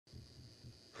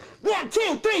1,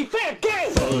 2, 3, 4, go!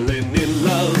 Falling in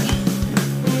love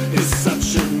is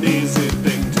such an easy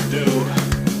thing to do.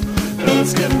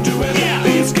 Birds can do it, Yeah.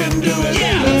 bees can do it.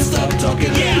 Yeah. Let's stop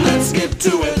talking, Yeah. let's get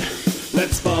to it.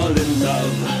 Let's fall in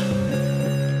love.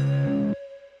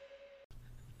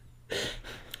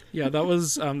 Yeah, that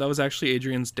was actually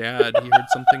Adrian's dad. He heard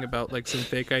something about like some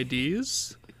fake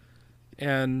IDs,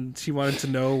 and he wanted to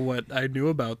know what I knew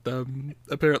about them.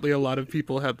 Apparently, a lot of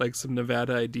people had like some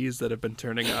Nevada IDs that have been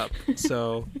turning up,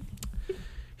 so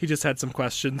he just had some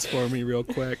questions for me real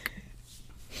quick.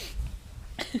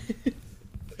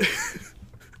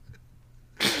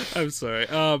 I'm sorry.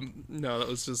 No, that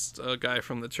was just a guy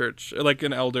from the church, like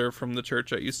an elder from the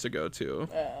church I used to go to.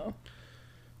 Oh.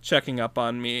 Checking up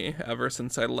on me ever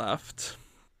since I left.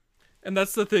 And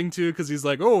that's the thing too, because he's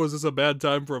like, oh, is this a bad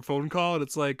time for a phone call? And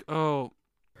it's like, oh,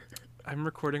 I'm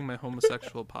recording my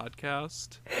homosexual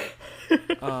podcast.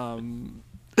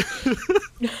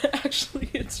 Actually,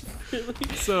 it's really...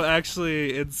 So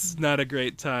actually, it's not a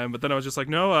great time. But then I was just like,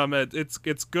 no,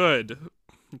 it's good.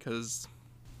 Because,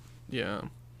 yeah.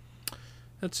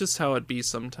 That's just how it be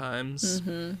sometimes.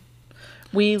 Mm-hmm.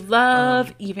 We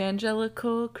love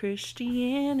evangelical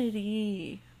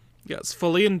Christianity. Yes,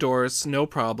 fully endorse, no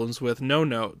problems with, no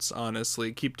notes,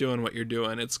 honestly. Keep doing what you're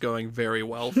doing. It's going very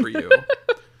well for you.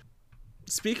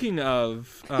 Speaking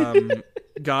of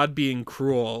God being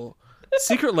cruel,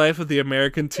 Secret Life of the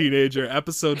American Teenager,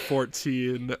 episode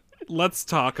 14. Let's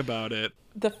talk about it.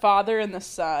 The Father and the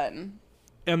Son.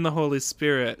 And the Holy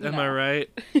Spirit, am I No. right?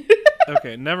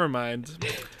 Okay, never mind.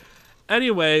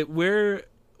 Anyway,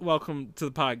 welcome to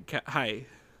the podcast. Hi.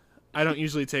 I don't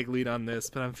usually take lead on this,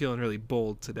 but I'm feeling really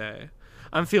bold today.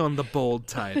 I'm feeling the bold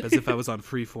type, as if I was on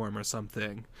Freeform or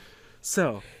something.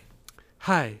 So,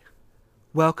 hi.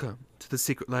 Welcome to the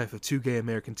Secret Life of Two Gay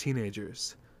American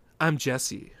Teenagers. I'm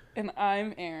Jesse. And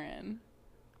I'm Aaron.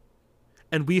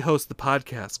 And we host the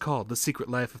podcast called The Secret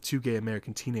Life of Two Gay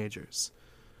American Teenagers.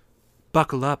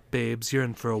 Buckle up, babes. You're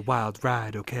in for a wild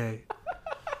ride, okay?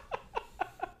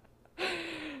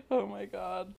 Oh my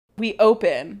god. We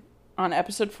open on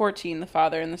episode 14, The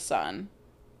Father and the Son,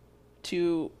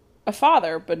 to a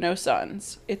father but no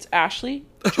sons. It's Ashley,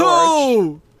 George,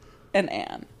 Oh! and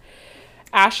Anne.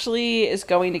 Ashley is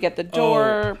going to get the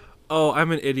door. Oh,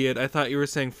 I'm an idiot. I thought you were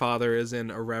saying father is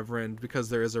in a reverend because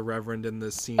there is a reverend in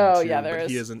this scene Oh, too, yeah, there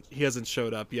but is. he hasn't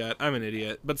showed up yet. I'm an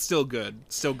idiot, but still good.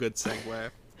 Still good segue.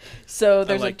 So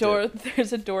there's a liked door. it.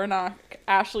 There's a door knock.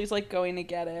 Ashley's like going to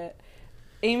get it.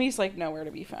 Amy's like nowhere to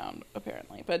be found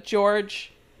apparently. But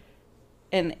George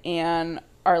and Anne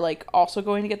are like also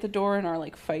going to get the door and are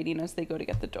like fighting as they go to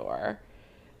get the door.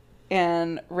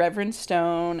 And Reverend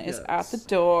Stone is at the Yes.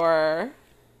 door.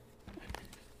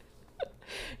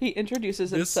 He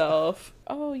introduces This- himself.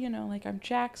 Oh, like I'm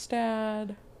Jack's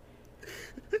dad.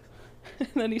 And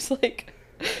then he's like,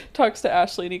 talks to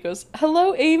Ashley and he goes,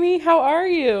 "Hello, Amy. How are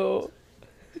you?"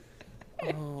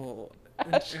 Oh,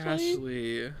 Ashley?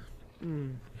 Ashley.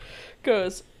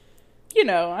 Goes,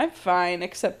 I'm fine,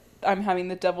 except I'm having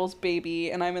the devil's baby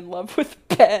and I'm in love with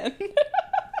Ben.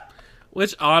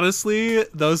 Which, honestly,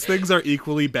 those things are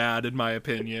equally bad in my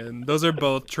opinion. Those are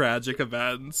both tragic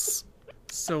events.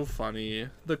 So funny.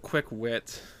 The quick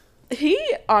wit. He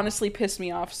honestly pissed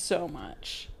me off so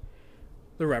much.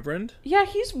 The Reverend? Yeah,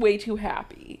 he's way too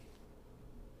happy.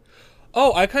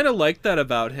 Oh, I kind of like that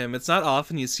about him. It's not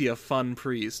often you see a fun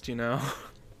priest, you know?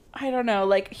 I don't know,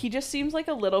 like, he just seems like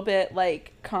a little bit,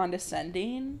 like,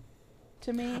 condescending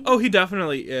to me. Oh, he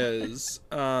definitely is.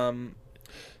 I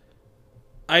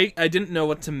didn't know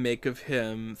what to make of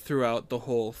him throughout the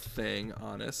whole thing,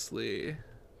 honestly.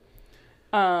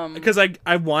 Because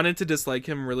I wanted to dislike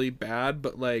him really bad,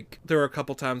 but, like, there were a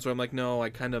couple times where I'm like, no, I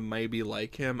kind of maybe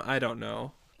like him. I don't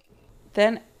know.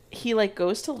 Then he, like,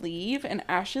 goes to leave, and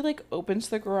Ashley, like, opens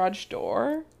the garage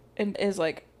door and is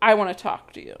like, "I want to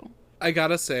talk to you." I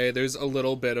gotta say, there's a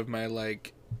little bit of my,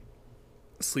 like,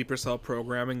 sleeper cell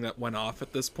programming that went off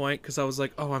at this point, because I was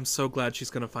like, oh, I'm so glad she's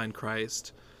gonna find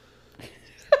Christ.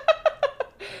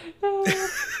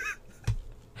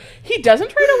 He doesn't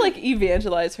try to, like,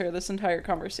 evangelize her this entire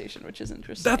conversation, which is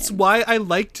interesting. That's why I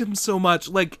liked him so much.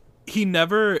 Like, he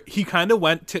kind of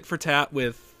went tit for tat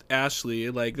with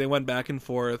Ashley. Like, they went back and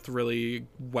forth really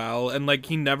well. And, like,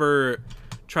 he never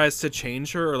tries to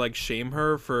change her or, like, shame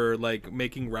her for, like,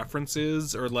 making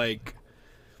references or, like,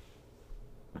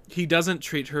 he doesn't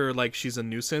treat her like she's a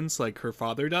nuisance like her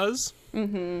father does.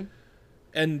 Mm-hmm.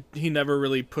 And he never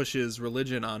really pushes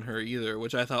religion on her either,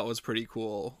 which I thought was pretty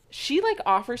cool. She, like,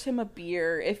 offers him a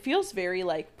beer. It feels very,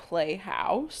 like,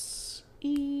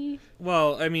 Playhouse-y.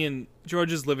 Well, I mean,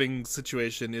 George's living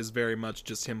situation is very much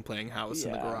just him playing house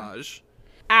in the Yeah. garage.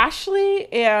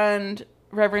 Ashley and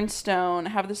Reverend Stone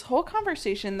have this whole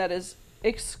conversation that is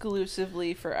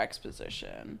exclusively for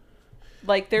exposition.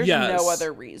 Like, there's Yes. no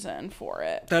other reason for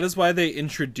it. That is why they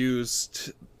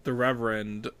introduced the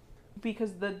Reverend.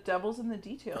 Because the devil's in the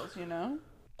details, you know?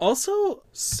 Also,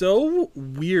 so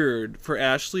weird for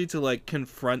Ashley to, like,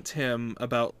 confront him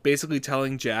about basically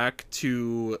telling Jack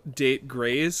to date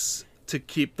Grace to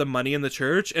keep the money in the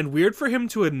church, and weird for him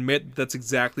to admit that's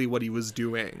exactly what he was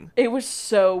doing. It was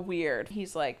so weird.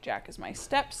 He's like, Jack is my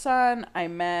stepson. I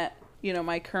met,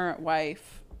 my current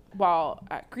wife while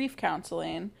at grief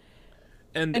counseling.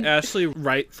 And Ashley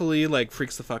rightfully, like,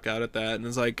 freaks the fuck out at that and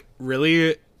is like,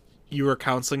 really? You were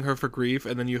counseling her for grief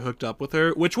and then you hooked up with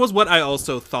her? Which was what I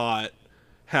also thought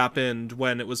happened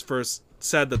when it was first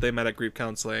said that they met at grief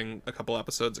counseling a couple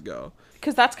episodes ago.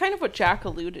 Because that's kind of what Jack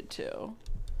alluded to.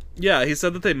 Yeah, he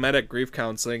said that they met at grief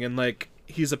counseling, and, like,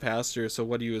 he's a pastor, so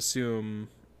what do you assume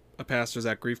a pastor's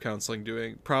at grief counseling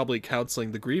doing? Probably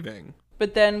counseling the grieving.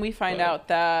 But then we find out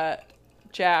that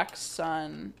Jack's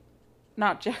son...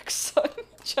 Not Jack's son.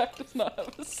 Jack does not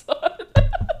have a son.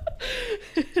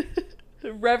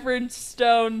 Reverend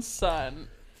Stone's son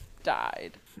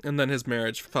died. And then his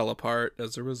marriage fell apart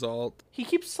as a result. He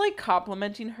keeps, like,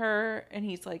 complimenting her, and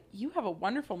he's like, you have a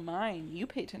wonderful mind. You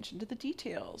pay attention to the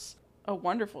details. A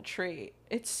wonderful trait.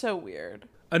 It's so weird.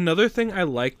 Another thing I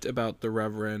liked about the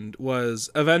Reverend was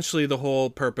eventually the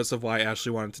whole purpose of why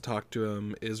Ashley wanted to talk to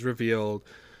him is revealed.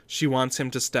 She wants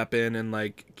him to step in and,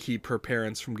 like, keep her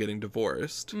parents from getting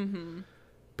divorced. Mm-hmm.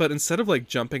 But instead of, like,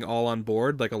 jumping all on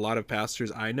board, like a lot of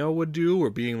pastors I know would do, or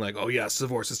being like, oh yes,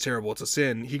 divorce is terrible, it's a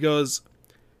sin, he goes,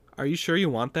 are you sure you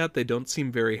want that? They don't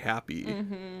seem very happy.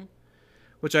 Mm-hmm.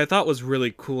 Which I thought was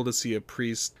really cool to see a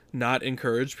priest not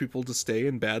encourage people to stay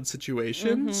in bad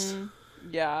situations. Mm-hmm.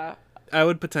 Yeah. I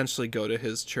would potentially go to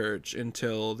his church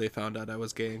until they found out I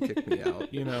was gay and kicked me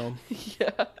out, you know?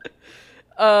 Yeah.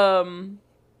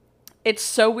 It's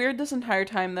so weird this entire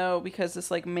time, though, because this,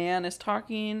 like, man is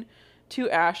talking to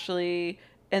Ashley,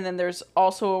 and then there's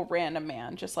also a random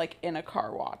man just, like, in a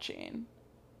car watching.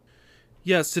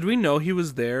 Yes, did we know he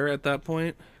was there at that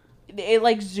point? It,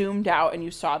 like, zoomed out, and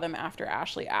you saw them after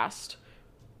Ashley asked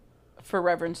for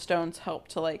Reverend Stone's help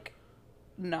to, like,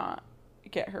 not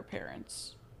get her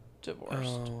parents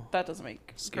divorced. Oh, that doesn't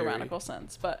make scary. grammatical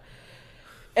sense, but...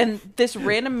 And this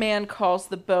random man calls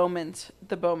the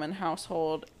Bowman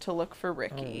household to look for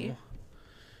Ricky. Oh.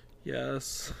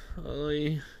 Yes.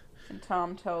 Oy. And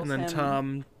Tom tells him... And then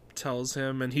Tom tells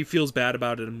him, and he feels bad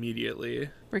about it immediately.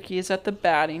 Ricky is at the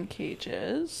batting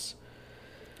cages.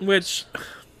 Which,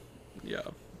 yeah,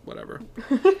 whatever.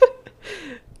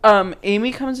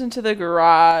 Amy comes into the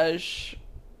garage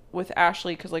with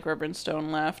Ashley because, like, Reverend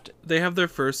Stone left. They have their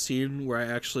first scene where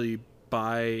I actually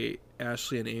buy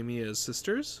Ashley and Amy as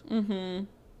sisters. Mm-hmm.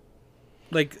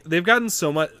 Like, they've gotten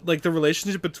so much... Like, the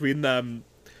relationship between them...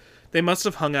 They must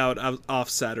have hung out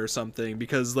offset or something,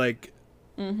 because, like,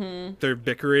 they're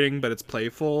bickering, but it's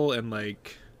playful, and,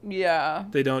 like... Yeah.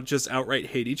 They don't just outright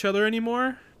hate each other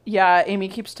anymore. Yeah, Amy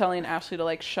keeps telling Ashley to,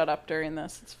 like, shut up during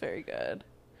this. It's very good.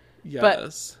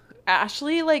 Yes. But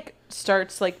Ashley, like,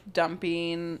 starts, like,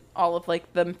 dumping all of,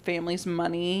 like, the family's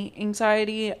money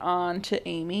anxiety onto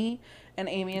Amy. And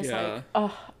Amy is like,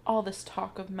 oh, all this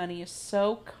talk of money is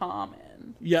so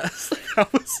common. Yes.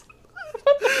 That was...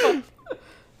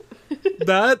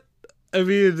 That, I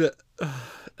mean,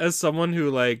 as someone who,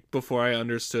 like, before I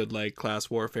understood, like, class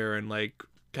warfare and, like,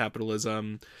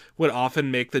 capitalism, would often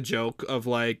make the joke of,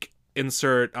 like,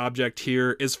 insert object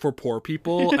here is for poor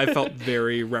people, I felt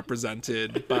very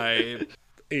represented by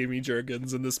Amy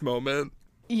Juergens in this moment.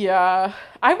 Yeah.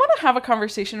 I want to have a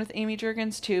conversation with Amy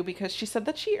Juergens, too, because she said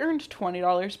that she earned $20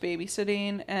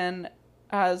 babysitting, and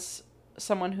as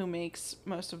someone who makes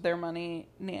most of their money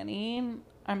nannying,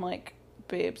 I'm like,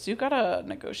 babes, you gotta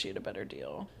negotiate a better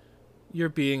deal. You're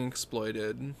being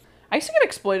exploited. I used to get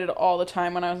exploited all the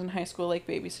time when I was in high school, like,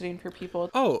 babysitting for people.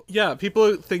 Oh, yeah,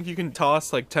 people think you can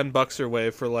toss, like, $10 your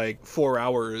way for, like, 4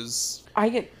 hours. I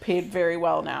get paid very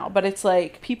well now, but it's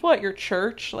like, people at your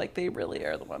church, like, they really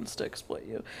are the ones to exploit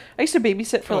you. I used to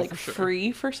babysit for, for sure.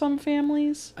 free for some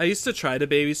families. I used to try to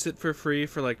babysit for free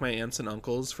for, like, my aunts and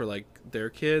uncles for, like, their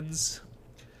kids.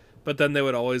 But then they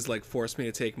would always, like, force me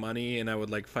to take money, and I would,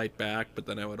 like, fight back, but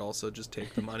then I would also just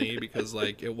take the money because,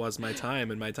 like, it was my time,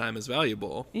 and my time is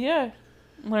valuable. Yeah.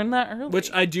 Learn that early.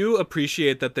 Which I do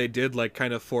appreciate that they did, like,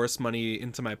 kind of force money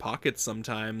into my pockets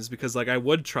sometimes, because, like, I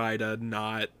would try to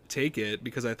not take it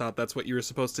because I thought that's what you were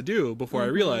supposed to do before I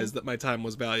realized that my time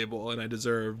was valuable and I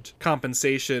deserved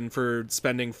compensation for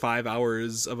spending 5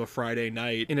 hours of a Friday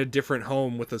night in a different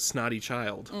home with a snotty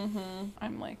child.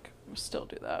 I'm, like, still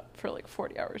do that for like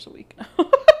 40 hours a week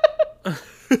now.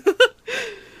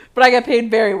 But I get paid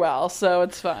very well, so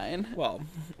it's fine. Well,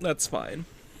 that's fine.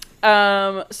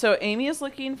 So Amy is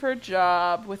looking for a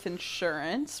job with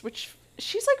insurance, which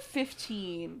she's like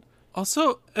 15.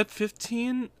 Also, at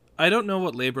 15, I don't know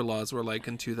what labor laws were like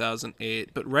in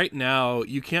 2008, but right now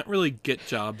you can't really get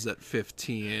jobs at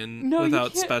 15 No, you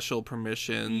without can't. special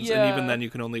permissions, Yeah. and even then you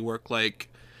can only work like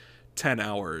 10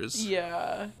 hours.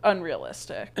 Yeah,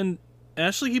 unrealistic. And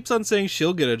Ashley keeps on saying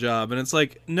she'll get a job, and it's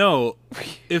like, no,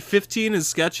 if 15 is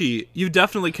sketchy, you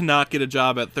definitely cannot get a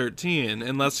job at 13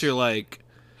 unless you're like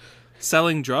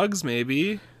selling drugs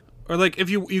maybe, or like if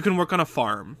you can work on a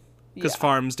farm, because Yeah.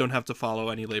 farms don't have to follow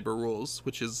any labor rules,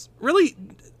 which is really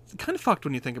kind of fucked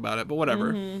when you think about it, but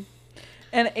whatever. Mm-hmm.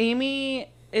 And Amy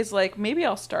is like, maybe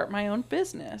I'll start my own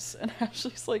business. And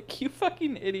Ashley's like, you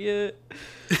fucking idiot.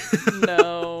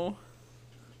 No.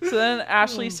 So then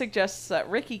Ashley suggests that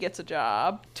Ricky gets a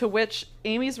job, to which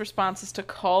Amy's response is to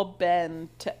call Ben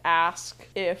to ask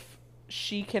if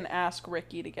she can ask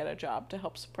Ricky to get a job to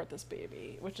help support this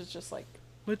baby, which is just like,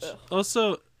 Which ugh.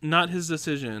 also not his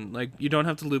decision. Like, you don't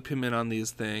have to loop him in on these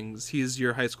things. He's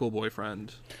your high school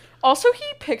boyfriend. Also, he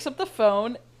picks up the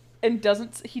phone and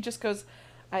doesn't, he just goes,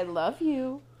 I love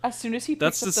you, as soon as he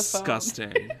picks That's up the phone.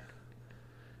 disgusting.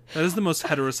 That is the most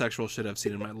heterosexual shit I've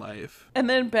seen in my life. And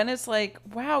then Ben is like,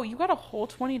 wow, you got a whole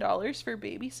 $20 for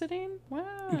babysitting?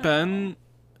 Wow. Ben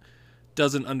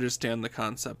doesn't understand the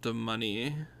concept of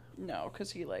money. No,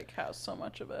 because he, like, has so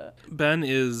much of it. Ben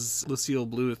is Lucille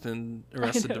Bluth in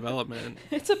Arrested know. Development.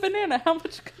 It's a banana. How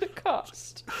much could it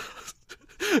cost?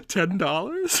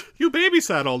 $10? You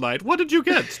babysat all night. What did you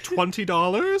get?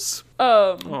 $20?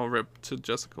 Oh, rip to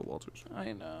Jessica Walters.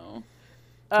 I know.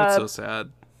 That's so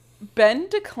sad. Ben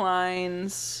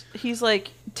declines. He's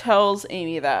like, tells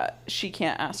Amy that she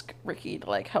can't ask Ricky to,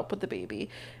 like, help with the baby.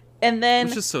 And then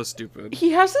Which is so stupid.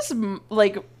 he has this,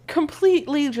 like,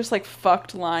 completely just, like,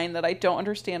 fucked line that I don't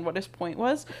understand what his point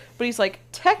was. But he's like,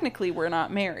 technically, we're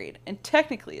not married. And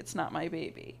technically, it's not my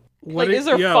baby. What Like, is, is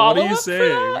there what are follow-up you for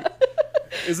saying? that?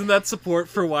 Isn't that support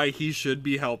for why he should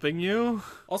be helping you?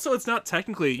 Also, it's not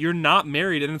technically. You're not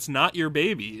married and it's not your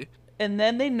baby. And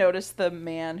then they notice the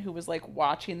man who was, like,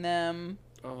 watching them.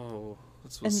 Oh,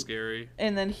 this was scary.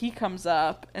 And then he comes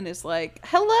up and is like,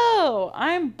 hello,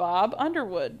 I'm Bob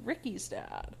Underwood, Ricky's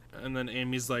dad. And then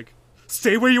Amy's like,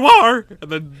 stay where you are!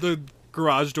 And then the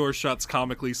garage door shuts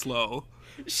comically slow.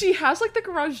 She has, like, the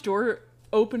garage door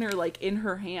opener, like, in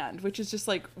her hand, which is just,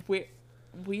 like,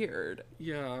 weird.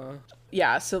 Yeah.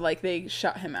 Yeah, so, like, they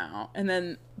shut him out. And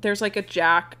then there's, like, a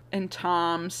Jack and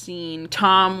Tom scene.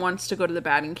 Tom wants to go to the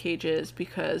batting cages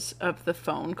because of the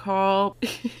phone call.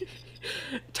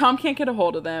 Tom can't get a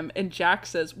hold of them, and Jack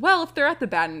says, well, if they're at the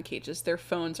batting cages, their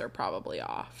phones are probably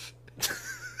off.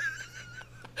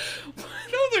 No,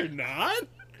 they're not.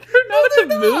 They're not at the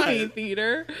they're movie not.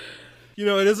 theater. You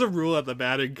know, it is a rule at the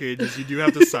batting cages. You do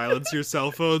have to silence your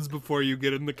cell phones before you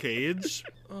get in the cage.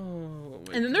 Oh,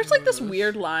 my And then there's, like, this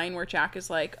weird line where Jack is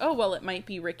like, oh, well, it might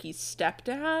be Ricky's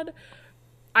stepdad.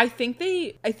 I think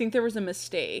there was a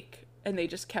mistake, and they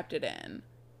just kept it in.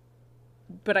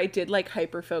 But I did, like,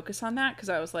 hyper focus on that, because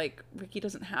I was like, Ricky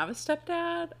doesn't have a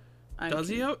stepdad? Does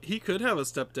he have? He could have a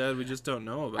stepdad. We just don't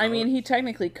know about. I mean, he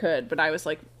technically could, but I was,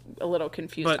 like, a little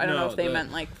confused. But I don't know no, if they the-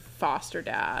 meant, like, foster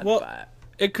dad, Well, but...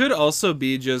 It could also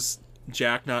be just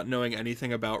Jack not knowing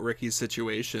anything about Ricky's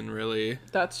situation, really,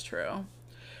 That's true.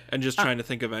 and just trying to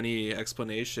think of any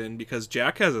explanation, because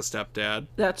Jack has a stepdad,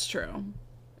 That's true.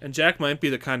 and Jack might be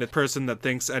the kind of person that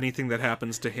thinks anything that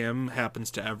happens to him happens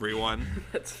to everyone.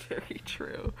 That's very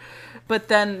true. But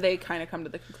then they kind of come to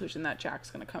the conclusion that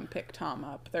Jack's going to come pick Tom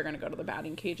up. They're going to go to the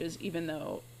batting cages, even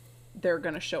though they're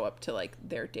going to show up to, like,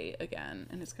 their date again,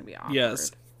 and it's going to be awkward.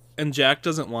 Yes. And Jack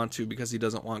doesn't want to because he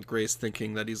doesn't want Grace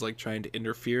thinking that he's, like, trying to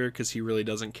interfere because he really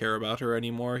doesn't care about her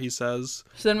anymore, he says.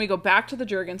 So then we go back to the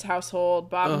Jurgens household.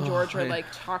 Bob and Oh, George are, like,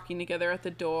 talking together at the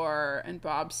door, and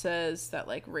Bob says that,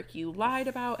 like, Ricky lied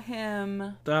about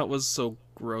him. That was so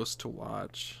gross to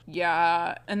watch.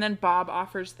 Yeah. And then Bob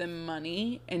offers them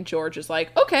money, and George is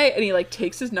like, okay. And he, like,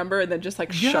 takes his number and then just,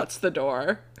 like, shuts the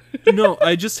door. No,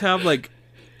 I just have, like...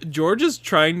 George is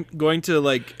going to,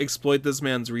 like, exploit this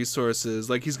man's resources.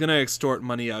 Like, he's gonna extort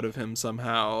money out of him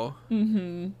somehow.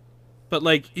 Mm-hmm. But,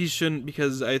 like, he shouldn't,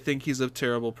 because I think he's a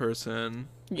terrible person.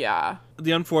 Yeah.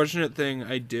 The unfortunate thing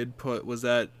I did put was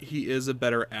that he is a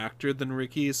better actor than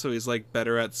Ricky, so he's, like,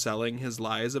 better at selling his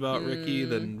lies about Ricky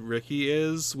than Ricky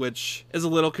is, which is a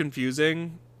little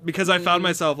confusing. Because I found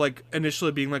myself, like,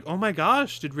 initially being like, oh my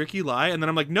gosh, did Ricky lie? And then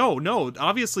I'm like, no,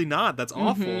 obviously not. That's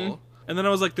awful. And then I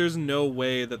was like, there's no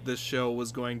way that this show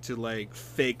was going to, like,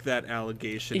 fake that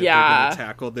allegation if they're Yeah. going to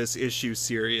tackle this issue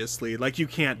seriously. Like, you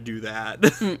can't do that.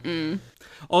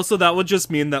 Also, that would just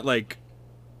mean that, like,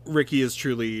 Ricky is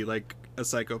truly, like, a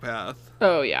psychopath.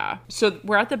 Oh, yeah. So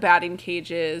we're at the batting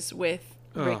cages with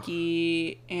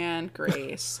Ricky and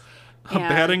Grace. A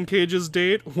batting cages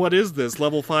date? What is this?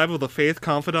 Level 5 of the Faith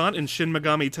Confidant in Shin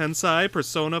Megami Tensei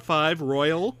Persona 5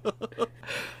 Royal?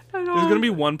 There's gonna be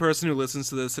one person who listens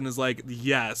to this and is like,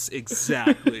 yes,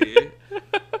 exactly.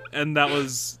 And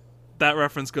that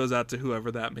reference goes out to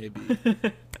whoever that may be.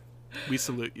 We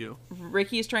salute you.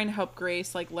 Ricky's trying to help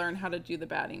Grace, like, learn how to do the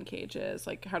batting cages,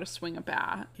 like, how to swing a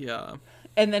bat. Yeah.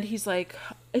 And then he's like,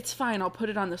 it's fine, I'll put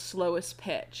it on the slowest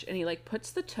pitch. And he, like,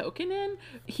 puts the token in.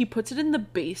 He puts it in the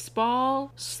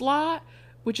baseball slot,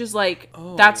 which is, like,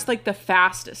 that's, like, the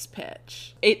fastest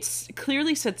pitch. It's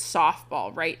clearly said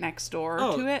softball right next door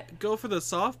to it. Go for the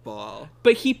softball.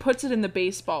 But he puts it in the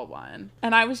baseball one.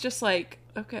 And I was just like,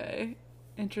 okay,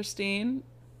 interesting.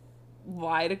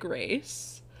 Why to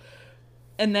Grace?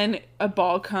 And then a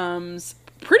ball comes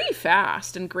pretty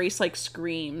fast and Grace, like,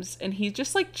 screams. And he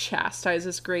just, like,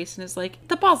 chastises Grace and is like,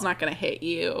 the ball's not gonna hit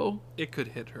you. It could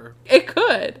hit her. It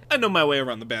could. I know my way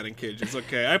around the batting cages,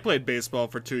 okay? I played baseball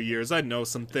for 2 years. I know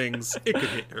some things. It could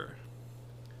hit her.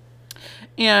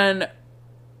 And,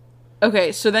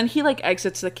 okay, so then he, like,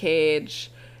 exits the cage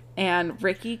and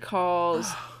Ricky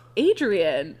calls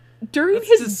Adrian during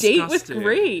That's his date with disgusting.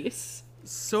 Grace.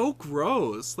 So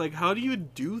gross. Like, how do you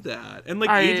do that? And,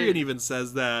 like, I- Adrian even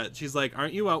says that. She's like,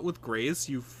 aren't you out with Grace,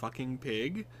 you fucking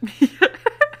pig?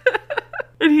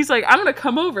 And he's like, I'm gonna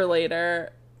come over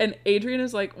later. And Adrian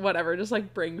is like, whatever, just,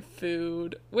 like, bring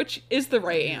food, which is the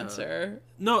right answer.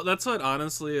 No, that's what,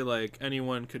 honestly, like,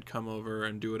 anyone could come over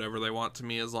and do whatever they want to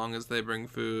me as long as they bring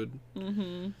food.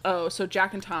 Oh, so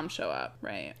Jack and Tom show up,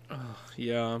 right?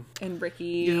 Yeah. And Ricky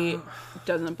Yeah.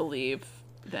 doesn't believe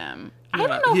them. Yeah, I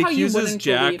don't know he how you accuses wouldn't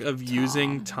Jack believe of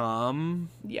using Tom. Tom,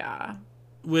 Yeah.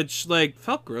 which, like,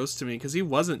 felt gross to me because he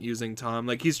wasn't using Tom.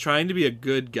 Like, he's trying to be a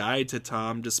good guy to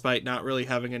Tom despite not really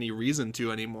having any reason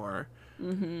to anymore.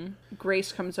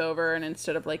 Grace comes over and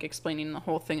instead of, like, explaining the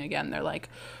whole thing again, they're like,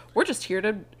 we're just here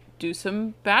to do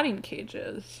some batting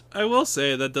cages. I will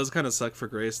say that does kind of suck for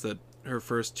Grace that her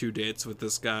first 2 dates with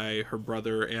this guy, her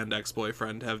brother and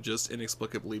ex-boyfriend, have just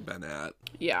inexplicably been at.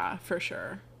 Yeah, for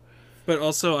sure. But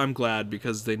also, I'm glad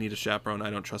because they need a chaperone.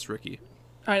 I don't trust Ricky.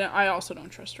 I also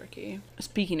don't trust Ricky.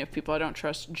 Speaking of people I don't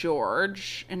trust,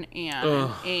 George and Anne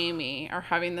and Amy are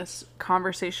having this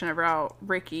conversation about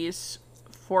Ricky's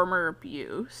former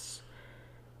abuse.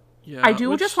 Yeah, I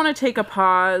do just want to take a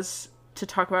pause to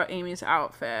talk about Amy's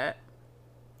outfit,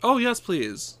 Oh, yes,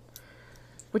 please.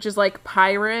 which is like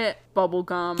pirate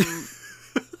bubblegum,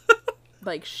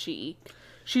 like chic.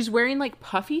 She's wearing like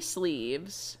puffy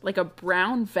sleeves, like a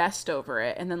brown vest over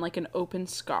it, and then like an open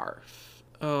scarf.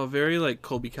 Oh, very, like,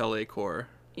 Colby Calais core.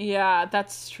 Yeah,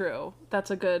 that's true.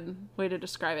 That's a good way to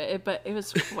describe it. But it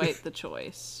was quite the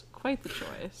choice. Quite the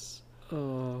choice.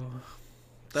 Oh.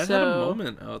 That had So- a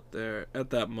moment out there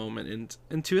at that moment.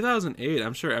 In 2008,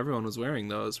 I'm sure everyone was wearing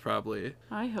those, probably.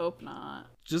 I hope not.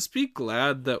 Just be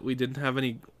glad that we didn't have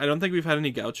any... I don't think we've had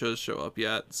any gauchos show up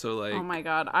yet, so, like... Oh my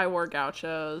god, I wore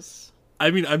gauchos.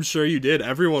 I mean, I'm sure you did.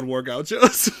 Everyone wore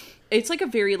gauchos. It's like a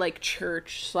very like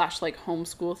church / like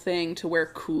homeschool thing to wear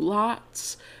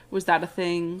culottes. Was that a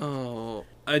thing? Oh,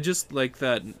 I just like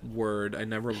that word. I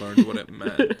never learned what it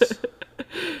meant.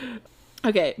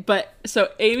 Okay, but so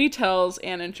Amy tells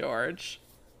Anne and George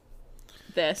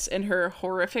this in her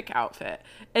horrific outfit.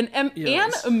 And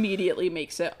Yes. Anne immediately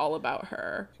makes it all about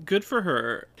her. Good for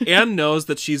her. Anne knows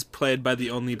that she's played by the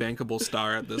only bankable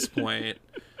star at this point,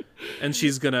 and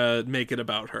she's gonna make it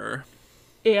about her.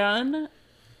 Anne,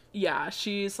 yeah,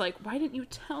 she's like, why didn't you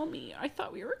tell me? I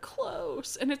thought we were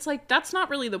close. And it's like, that's not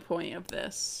really the point of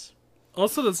this.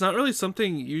 Also, that's not really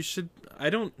something you should... I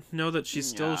don't know that she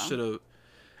still Yeah. should have...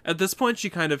 At this point, she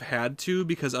kind of had to,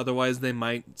 because otherwise they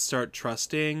might start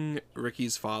trusting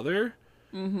Ricky's father.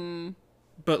 Mm-hmm.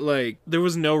 But, like, there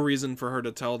was no reason for her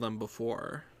to tell them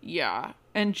before. Yeah.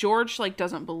 And George, like,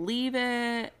 doesn't believe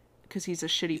it because he's a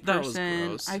shitty That was person.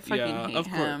 gross. I fucking Yeah, hate of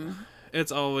course. him.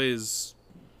 It's always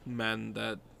men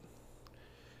that...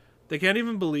 They can't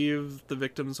even believe the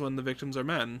victims when the victims are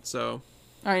men, so...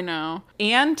 I know.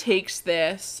 Anne takes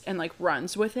this and, like,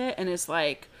 runs with it and is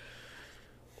like,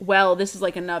 well, this is,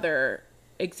 like, another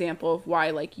example of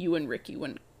why, like, you and Ricky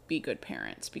wouldn't be good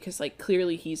parents. Because, like,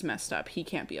 clearly he's messed up. He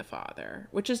can't be a father.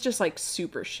 Which is just, like,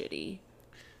 super shitty.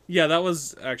 Yeah, that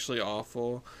was actually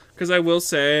awful. Because I will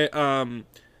say,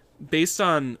 based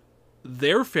on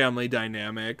their family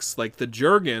dynamics, like the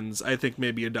Jurgens, I think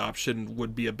maybe adoption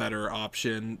would be a better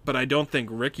option, but I don't think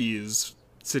Ricky's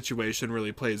situation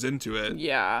really plays into it.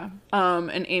 Yeah.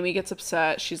 And Amy gets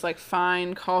upset. She's like,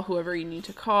 fine, call whoever you need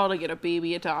to call to get a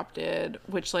baby adopted,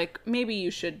 which, like, maybe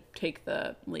you should take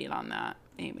the lead on that,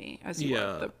 Amy, as you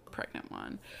are the pregnant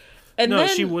one. And no,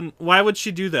 then, she wouldn't. Why would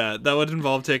she do that? That would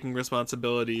involve taking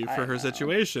responsibility for her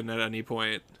situation at any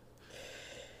point.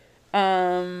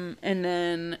 And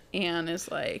then Anne is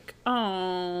like,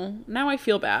 oh, now I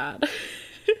feel bad.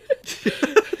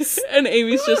 And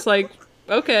Amy's just like,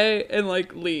 okay, and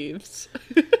like leaves.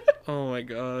 Oh my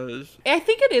gosh. I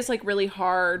think it is like really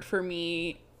hard for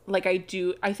me. Like I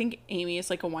think Amy is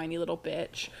like a whiny little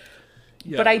bitch.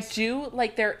 Yes. But I do,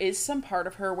 like, there is some part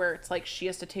of her where it's like she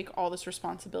has to take all this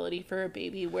responsibility for a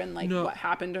baby when, like, what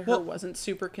happened to her wasn't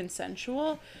super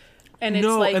consensual. And it's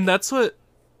like... and that's what...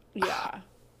 Yeah.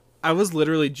 I was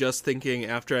literally just thinking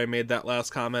after I made that last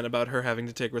comment about her having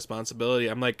to take responsibility.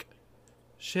 I'm like,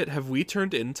 shit, have we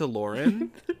turned into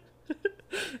Lauren?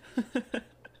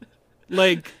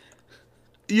 Like...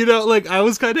 You know, like, I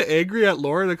was kind of angry at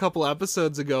Lauren a couple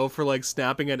episodes ago for, like,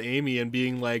 snapping at Amy and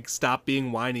being like, stop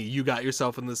being whiny. You got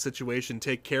yourself in this situation.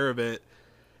 Take care of it.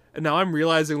 And now I'm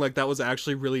realizing, like, that was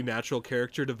actually really natural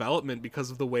character development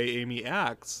because of the way Amy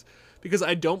acts. Because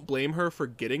I don't blame her for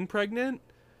getting pregnant,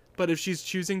 but if she's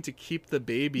choosing to keep the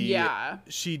baby,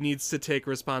 she needs to take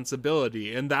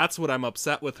responsibility. And that's what I'm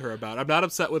upset with her about. I'm not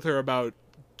upset with her about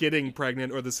getting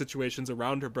pregnant or the situations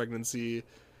around her pregnancy.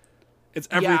 It's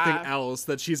everything else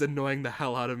that she's annoying the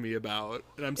hell out of me about.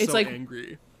 And I'm so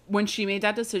angry. When she made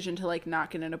that decision to, like,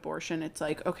 not get an abortion, it's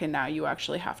like, okay, now you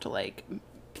actually have to, like,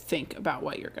 think about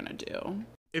what you're gonna do.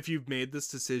 If you've made this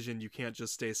decision, you can't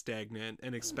just stay stagnant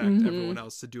and expect everyone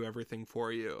else to do everything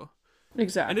for you.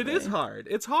 Exactly. And it is hard.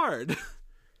 It's hard.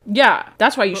 Yeah,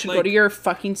 that's why you should go to your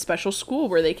fucking special school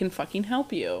where they can fucking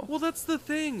help you. Well, that's the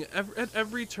thing. At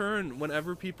every turn,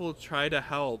 whenever people try to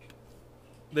help,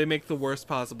 they make the worst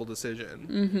possible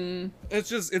decision.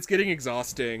 It's getting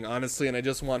exhausting, honestly, and I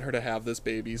just want her to have this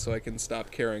baby so I can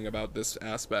stop caring about this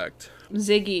aspect.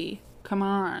 Ziggy, come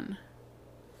on.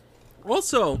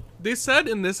 Also, they said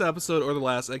in this episode or the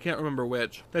last, I can't remember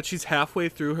which, that she's halfway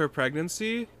through her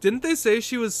pregnancy. Didn't they say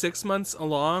she was 6 months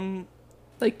along?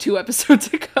 Like 2 episodes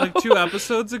ago. Like 2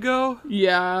 episodes ago?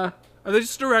 Yeah. Are they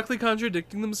just directly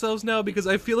contradicting themselves now? Because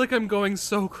I feel like I'm going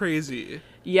so crazy.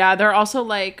 Yeah, they're also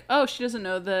like, oh, she doesn't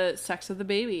know the sex of the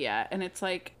baby yet. And it's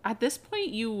like, at this point,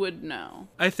 you would know.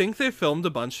 I think they filmed a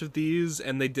bunch of these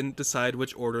and they didn't decide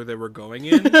which order they were going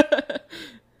in.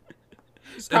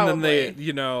 And then they,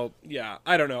 you know,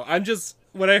 I don't know. I'm just,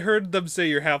 when I heard them say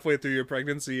you're halfway through your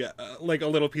pregnancy, like a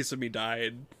little piece of me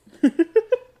died.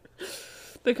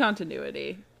 The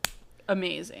continuity.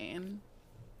 Amazing.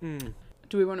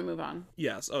 Do we want to move on?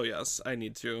 Yes. Oh, yes. I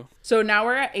need to. So now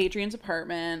we're at Adrian's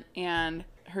apartment and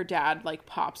her dad, like,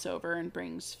 pops over and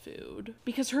brings food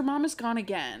because her mom is gone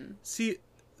again. See,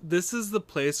 this is the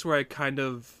place where I kind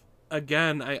of,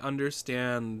 again, I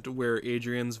understand where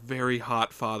Adrian's very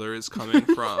hot father is coming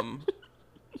from.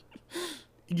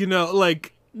 You know,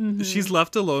 like, she's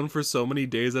left alone for so many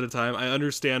days at a time. I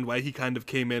understand why he kind of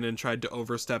came in and tried to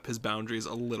overstep his boundaries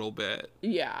a little bit.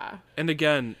 Yeah. And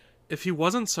again, if he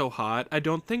wasn't so hot, I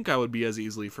don't think I would be as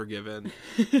easily forgiven.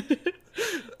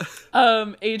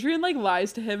 Adrian, like,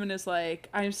 lies to him and is like,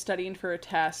 I'm studying for a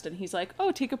test. And he's like,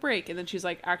 oh, take a break. And then she's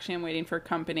like, actually, I'm waiting for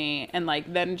company. And,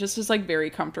 like, then just is, like, very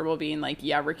comfortable being like,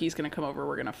 yeah, Ricky's gonna come over.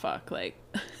 We're gonna fuck. Like,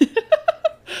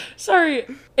 sorry.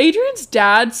 Adrian's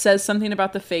dad says something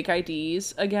about the fake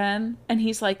IDs again. And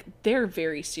he's like, they're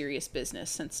very serious business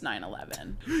since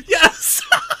 9/11. Yes!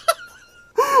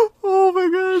 Oh my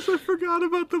gosh, I forgot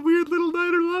about the weird little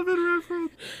 9/11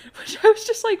 reference. Which I was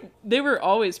just like, they were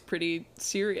always pretty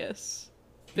serious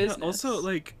business. Yeah, also,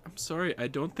 like, I'm sorry, I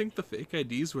don't think the fake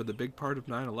IDs were the big part of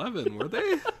 9/11, were they?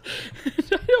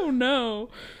 I don't know.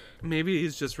 Maybe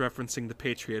he's just referencing the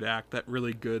Patriot Act, that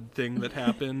really good thing that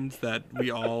happened that we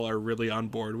all are really on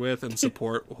board with and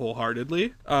support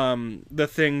wholeheartedly. The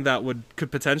thing that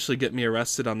could potentially get me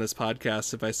arrested on this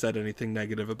podcast if I said anything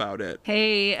negative about it.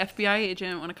 Hey, FBI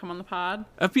agent, want to come on the pod?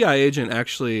 FBI agent,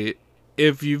 actually,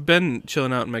 if you've been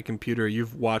chilling out in my computer,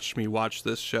 you've watched me watch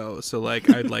this show, so, like,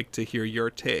 I'd like to hear your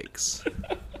takes.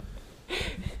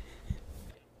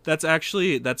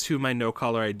 That's who my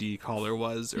no-caller ID caller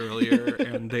was earlier,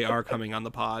 and they are coming on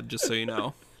the pod, just so you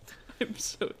know. I'm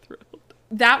so thrilled.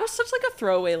 That was such, like, a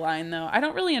throwaway line, though. I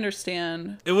don't really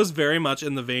understand. It was very much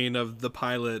in the vein of the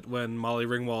pilot when Molly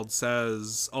Ringwald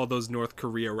says all those North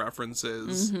Korea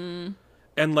references. And,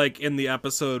 like, in the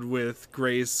episode with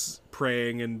Grace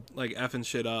praying and, like, effing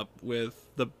shit up with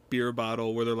the beer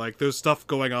bottle where they're like, there's stuff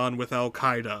going on with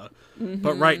Al-Qaeda,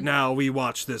 but right now we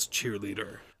watch this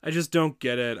cheerleader. I just don't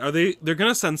get it. They're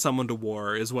gonna send someone to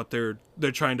war is what they're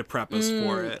trying to prep us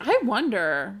for it. I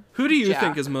wonder. Who do you Jack.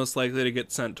 think is most likely to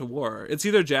get sent to war? It's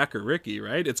either Jack or Ricky,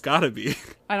 right? It's gotta be.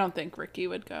 I don't think Ricky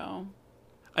would go.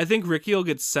 I think Ricky will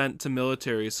get sent to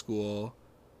military school,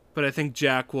 but I think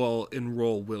Jack will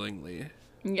enroll willingly.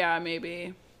 Yeah,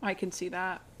 maybe. I can see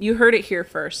that. You heard it here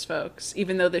first, folks.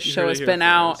 Even though this show heard it has here been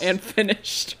out first. and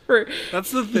finished for That's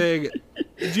the thing.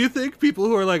 Do you think people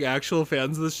who are like actual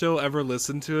fans of the show ever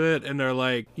listen to it and are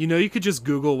like, you could just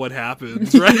Google what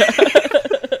happens, right?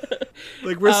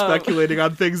 Like we're speculating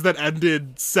on things that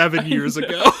ended 7 years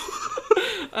ago.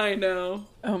 I know.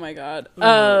 Oh my god.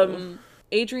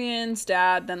 Adrian's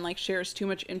dad then like shares too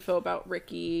much info about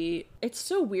Ricky. It's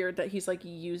so weird that he's like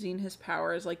using his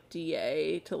power as like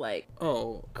DA to like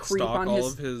creep stalk on all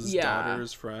his of his yeah.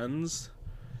 daughter's friends.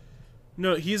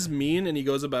 No, he's mean and he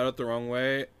goes about it the wrong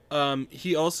way.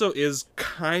 He also is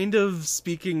kind of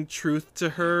speaking truth to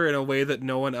her in a way that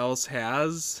no one else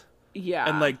has. Yeah.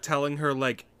 And like telling her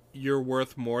like, you're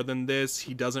worth more than this.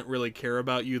 He doesn't really care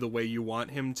about you the way you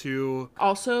want him to.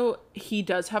 Also, he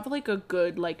does have like a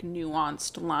good like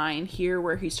nuanced line here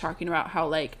where he's talking about how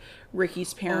like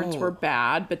Ricky's parents were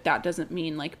bad, but that doesn't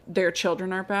mean like their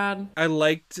children are bad. I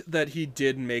liked that he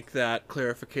did make that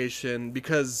clarification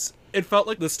because it felt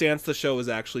like the stance the show was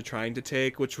actually trying to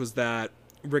take, which was that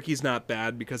Ricky's not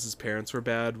bad because his parents were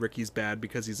bad. Ricky's bad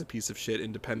because he's a piece of shit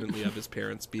independently of his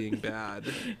parents being bad.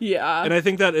 Yeah. And I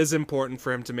think that is important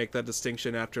for him to make that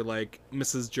distinction after, like,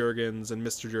 Mrs. Juergens and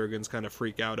Mr. Juergens kind of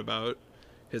freak out about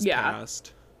his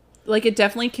past. Like, it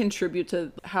definitely contributes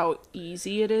to how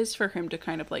easy it is for him to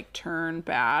kind of, like, turn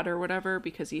bad or whatever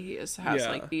because he has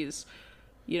like, these,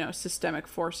 systemic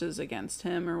forces against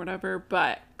him or whatever,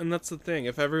 but... And that's the thing.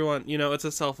 If everyone... it's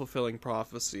a self-fulfilling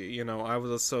prophecy. I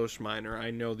was a soc minor.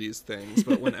 I know these things.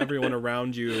 But when everyone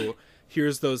around you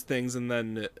hears those things and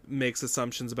then makes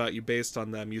assumptions about you based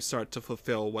on them, you start to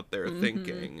fulfill what they're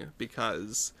thinking.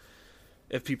 Because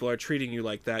if people are treating you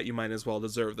like that, you might as well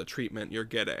deserve the treatment you're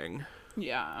getting.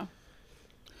 Yeah.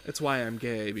 It's why I'm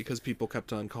gay, because people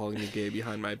kept on calling me gay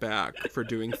behind my back for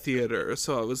doing theater.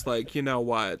 So I was like, you know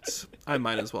what? I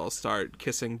might as well start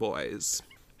kissing boys.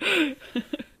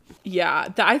 Yeah,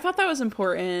 I thought that was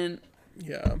important.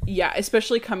 Yeah. Yeah,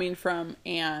 especially coming from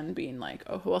Anne being like,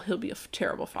 oh, well, he'll be a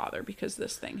terrible father because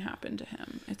this thing happened to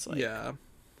him. It's like, Yeah.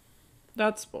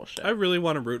 That's bullshit. I really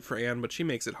want to root for Anne, but she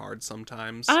makes it hard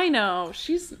sometimes. I know.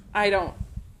 She's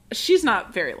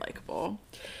not very likable.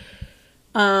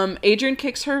 Adrian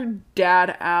kicks her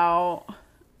dad out.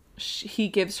 He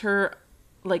gives her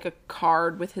like a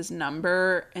card with his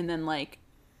number, and then like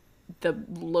the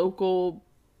local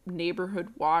neighborhood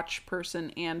watch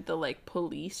person and the like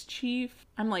police chief.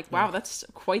 I'm like, wow, that's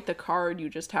quite the card you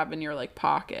just have in your like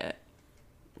pocket.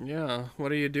 Yeah,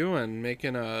 what are you doing?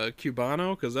 Making a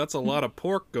Cubano? Because that's a lot of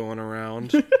pork going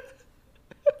around.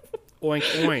 Oink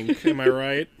oink, am I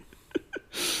right?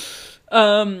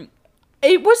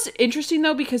 It was interesting,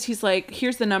 though, because he's like,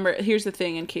 here's the number, here's the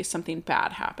thing in case something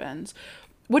bad happens.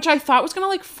 Which I thought was going to,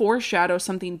 like, foreshadow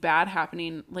something bad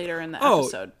happening later in the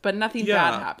episode. But nothing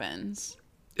bad happens.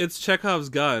 It's Chekhov's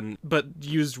gun, but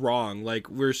used wrong. Like,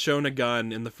 we're shown a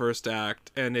gun in the first act,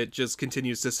 and it just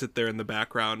continues to sit there in the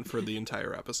background for the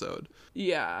entire episode.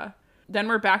 Yeah. Then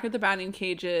we're back at the batting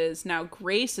cages. Now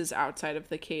Grace is outside of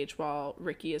the cage while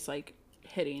Ricky is, like,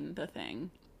 hitting the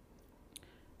thing.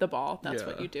 The ball. That's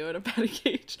what you do at a batting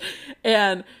cage.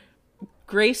 And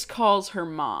Grace calls her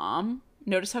mom.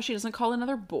 Notice how she doesn't call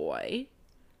another boy.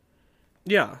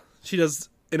 Yeah, she does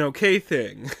an okay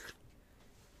thing.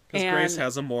 Because Grace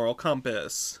has a moral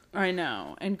compass. I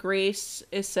know. And Grace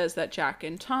says that Jack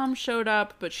and Tom showed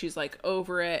up, but she's like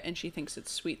over it, and she thinks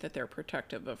it's sweet that they're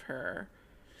protective of her.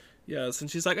 Yes,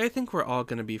 and she's like, I think we're all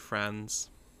gonna be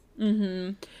friends.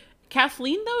 Mm-hmm.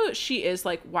 Kathleen, though, she is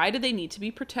like, why do they need to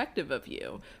be protective of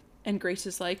you? And Grace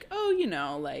is like, oh,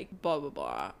 like, blah, blah,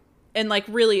 blah. And, like,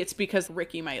 really, it's because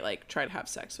Ricky might, like, try to have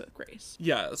sex with Grace.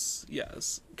 Yes.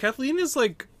 Kathleen is,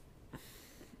 like,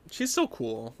 she's so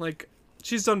cool. Like,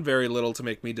 she's done very little to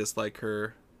make me dislike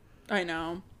her. I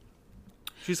know.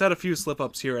 She's had a few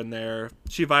slip-ups here and there.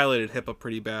 She violated HIPAA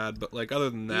pretty bad, but, like,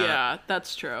 other than that... Yeah,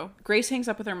 that's true. Grace hangs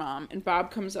up with her mom, and Bob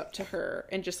comes up to her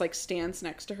and just, like, stands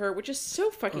next to her, which is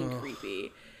so fucking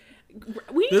creepy.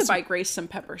 We need to buy Grace some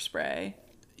pepper spray.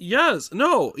 Yes.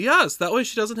 That way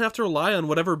she doesn't have to rely on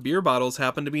whatever beer bottles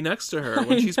happen to be next to her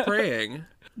when she's praying.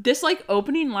 This, like,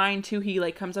 opening line, too, he,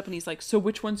 like, comes up and he's like, so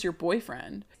which one's your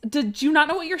boyfriend? Did you not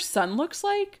know what your son looks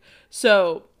like?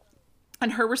 So...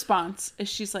 And her response is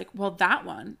she's like, well, that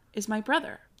one is my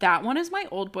brother. That one is my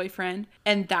old boyfriend.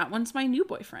 And that one's my new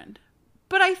boyfriend.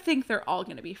 But I think they're all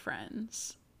going to be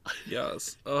friends.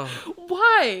 Yes. Ugh.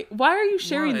 Why? Why are you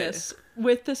sharing Why? this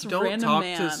with this Don't random talk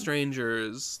man? to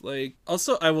strangers. Like,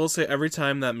 also, I will say, every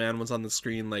time that man was on the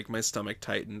screen, like, my stomach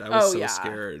tightened. I was so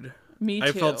scared. Me too.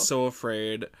 I felt so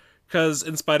afraid. Because,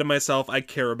 in spite of myself, I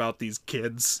care about these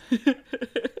kids.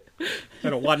 I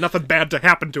don't want nothing bad to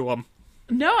happen to them.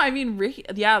 No, I mean, Ricky,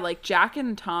 yeah, like Jack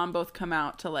and Tom both come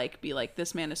out to like be like,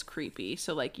 this man is creepy.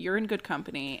 So like, you're in good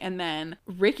company. And then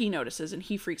Ricky notices and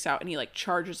he freaks out and he like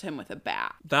charges him with a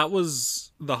bat. That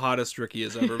was the hottest Ricky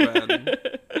has ever been.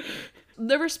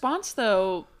 The response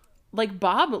though, like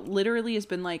Bob literally has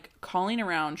been like calling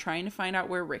around trying to find out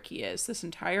where Ricky is this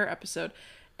entire episode.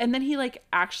 And then he like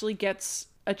actually gets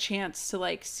a chance to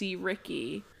like see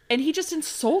Ricky and he just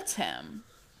insults him.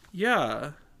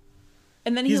 Yeah.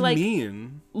 And then He's he like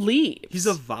mean. leaves. He's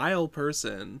a vile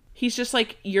person. He's just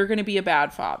like, you're going to be a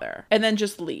bad father. And then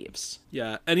just leaves.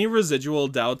 Yeah. Any residual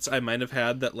doubts I might have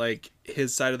had that, like,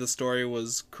 his side of the story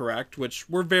was correct, which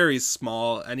were very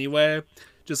small anyway,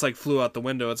 just, like, flew out the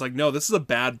window. It's like, no, this is a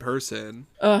bad person.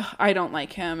 Ugh, I don't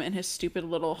like him in his stupid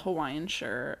little Hawaiian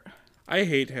shirt. I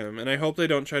hate him, and I hope they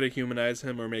don't try to humanize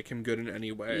him or make him good in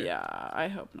any way. Yeah, I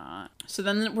hope not. So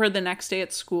then we're the next day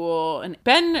at school, and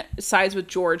Ben sides with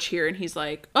George here, and he's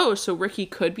like, oh, so Ricky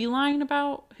could be lying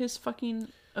about his fucking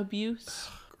abuse?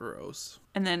 Gross.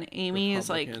 And then Amy is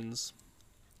like Republicans.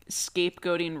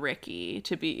 scapegoating Ricky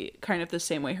to be kind of the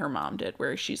same way her mom did,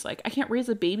 where she's like, I can't raise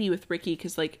a baby with Ricky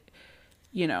because, like,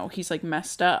 you know, he's, like,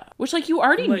 messed up. Which, like, you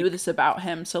already knew this about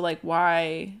him, so, like,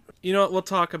 why... You know what? We'll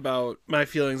talk about my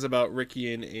feelings about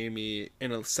Ricky and Amy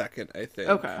in a second, I think.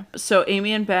 Okay. So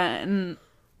Amy and Ben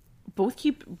both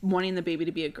keep wanting the baby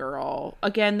to be a girl.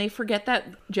 Again, they forget that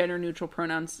gender-neutral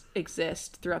pronouns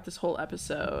exist throughout this whole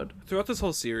episode. Throughout this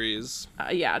whole series.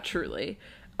 Yeah, truly.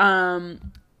 And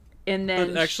then...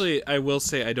 But actually, I will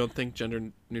say I don't think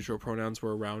gender-neutral pronouns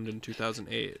were around in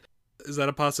 2008. Is that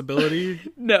a possibility?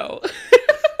 No.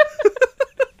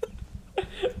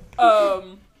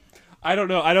 I don't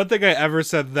know. I don't think I ever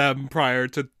said them prior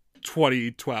to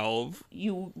 2012.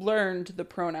 You learned the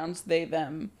pronouns they,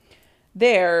 them,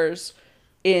 theirs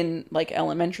in, like,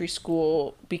 elementary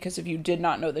school because if you did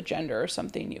not know the gender or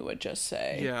something, you would just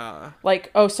say... Yeah.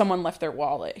 Like, oh, someone left their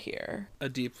wallet here. A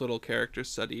deep little character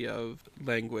study of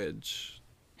language.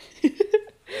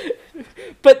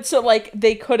 But so, like,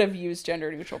 they could have used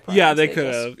gender-neutral pronouns. Yeah, they just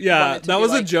could have. Yeah, wanted to that be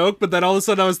was a like, joke, but then all of a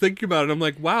sudden I was thinking about it. I'm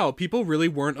like, wow, people really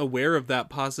weren't aware of that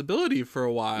possibility for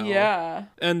a while. Yeah.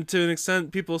 And to an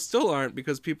extent, people still aren't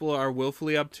because people are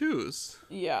willfully obtuse.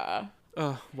 Yeah.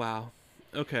 Oh, wow.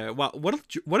 Okay, wow.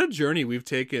 What a journey we've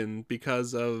taken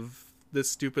because of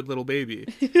this stupid little baby.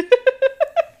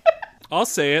 I'll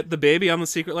say it. The baby on The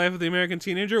Secret Life of the American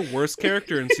Teenager, worst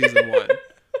character in season 1.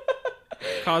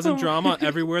 Causing drama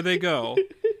everywhere they go.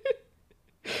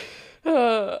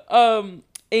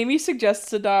 Amy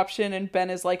suggests adoption and Ben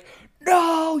is like,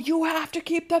 no, you have to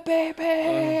keep the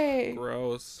baby.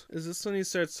 Gross. Is this when he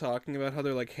starts talking about how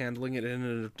they're like handling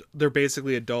it they're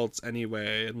basically adults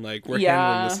anyway, and like we're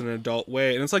handling this in an adult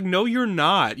way, and it's like, no, you're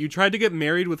not. You tried to get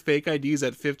married with fake IDs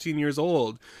at 15 years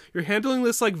old. You're handling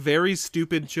this like very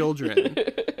stupid children.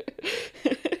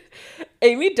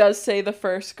 Amy does say the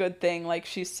first good thing, like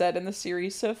she's said in the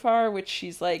series so far, which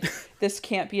she's like, this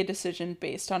can't be a decision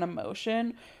based on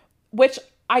emotion, which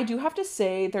I do have to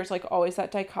say there's like always that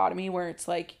dichotomy where it's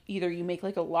like either you make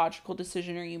like a logical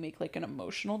decision or you make like an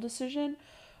emotional decision.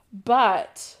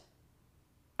 But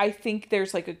I think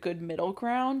there's like a good middle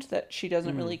ground that she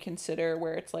doesn't really consider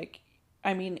where it's like,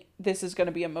 I mean, this is going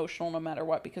to be emotional no matter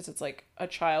what because it's like a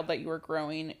child that you are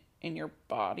growing in your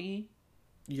body.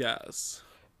 Yes.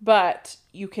 But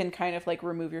you can kind of like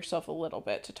remove yourself a little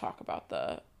bit to talk about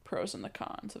the pros and the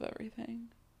cons of everything.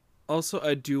 Also,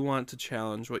 I do want to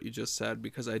challenge what you just said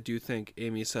because I do think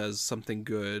Amy says something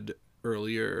good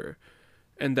earlier,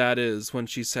 and that is when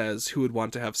she says, who would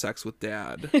want to have sex with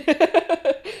dad?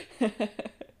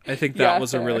 I think that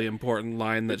was fair. a really important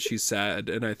line that she said,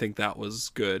 and I think that was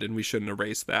good, and we shouldn't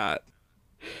erase that.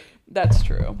 That's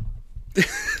true.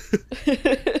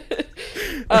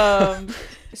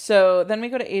 So then we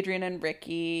go to Adrian and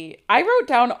Ricky. I wrote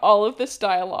down all of this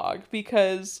dialogue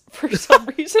because for some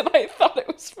reason I thought it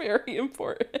was very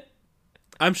important.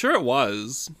 I'm sure it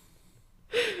was.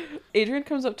 Adrian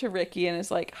comes up to Ricky and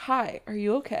is like, hi, are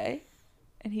you okay?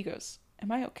 And he goes,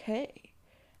 am I okay?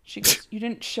 She goes, you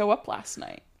didn't show up last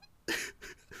night.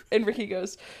 And Ricky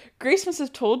goes, Grace must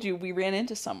have told you we ran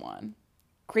into someone.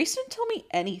 Grace didn't tell me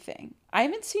anything. I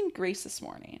haven't seen Grace this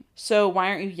morning. So why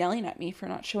aren't you yelling at me for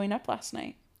not showing up last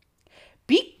night?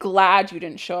 Be glad you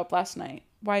didn't show up last night.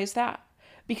 Why is that?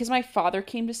 Because my father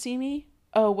came to see me?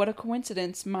 Oh, what a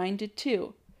coincidence. Mine did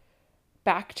too.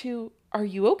 Back to, are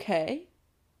you okay?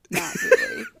 Not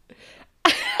really.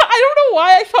 I don't know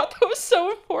why I thought that was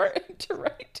so important to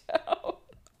write down.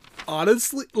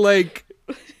 Honestly, like,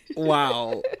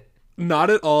 wow.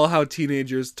 Not at all how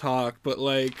teenagers talk, but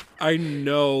like, I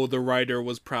know the writer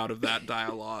was proud of that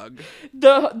dialogue.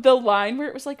 The line where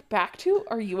it was like, back to,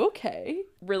 are you okay?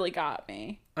 Really got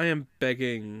me. I am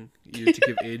begging you to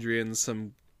give Adrian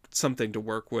something to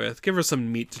work with. Give her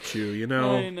some meat to chew, you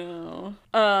know? I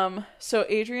know. So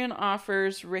Adrian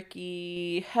offers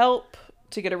Ricky help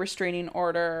to get a restraining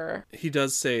order. He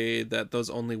does say that those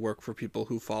only work for people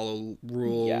who follow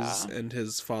rules, Yeah. and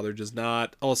his father does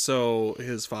not. Also,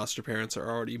 his foster parents are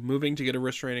already moving to get a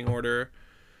restraining order.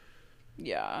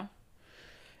 Yeah.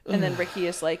 And then Ricky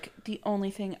is like, the only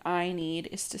thing I need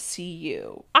is to see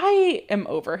you. I am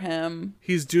over him.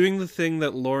 He's doing the thing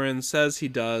that Lauren says he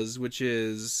does, which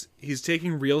is he's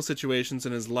taking real situations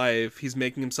in his life, he's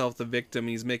making himself the victim,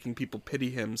 he's making people pity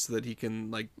him so that he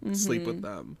can, like, sleep with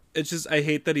them. It's just, I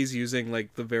hate that he's using,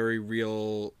 like, the very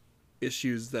real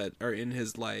issues that are in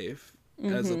his life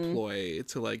as a ploy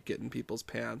to, like, get in people's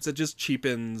pants. It just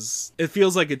cheapens, it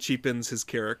feels like it cheapens his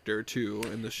character, too,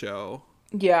 in the show.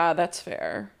 Yeah, that's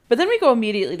fair. But then we go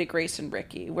immediately to Grace and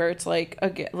Ricky, where it's like,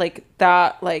 again, like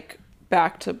that, like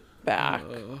back to back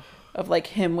of like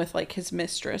him with like his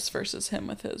mistress versus him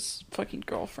with his fucking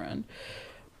girlfriend.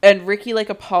 And Ricky like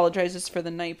apologizes for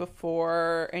the night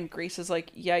before, and Grace is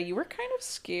like, yeah, you were kind of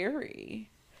scary.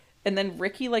 And then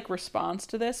Ricky like responds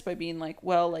to this by being like,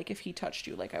 well, like if he touched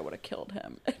you, like I would have killed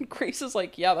him. And Grace is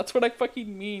like, yeah, that's what I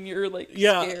fucking mean. You're like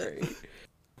scary.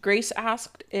 Grace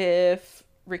asked if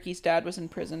Ricky's dad was in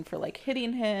prison for like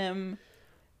hitting him,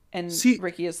 and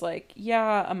Ricky is like,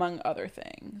 yeah, among other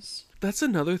things. That's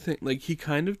another thing. Like, he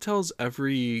kind of tells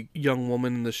every young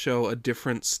woman in the show a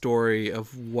different story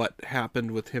of what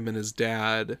happened with him and his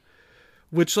dad,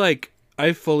 which, like,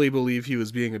 I fully believe he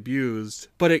was being abused,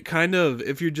 but it kind of,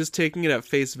 if you're just taking it at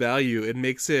face value, it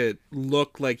makes it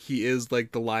look like he is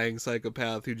like the lying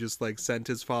psychopath who just like sent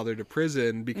his father to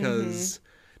prison, because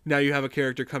now you have a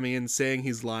character coming in saying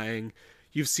he's lying.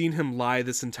 You've seen him lie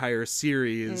this entire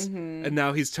series, and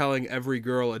now he's telling every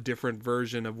girl a different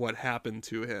version of what happened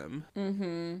to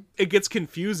him. It gets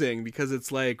confusing because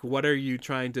it's like, what are you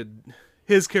trying to...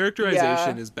 His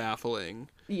characterization is baffling.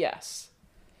 Yes,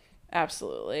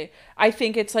 absolutely. I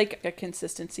think it's like a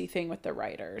consistency thing with the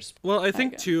writers. Well, I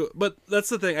think too, but that's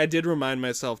the thing. I did remind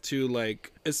myself too,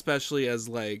 like, especially as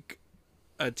like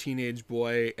a teenage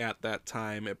boy at that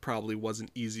time, it probably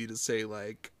wasn't easy to say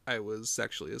like I was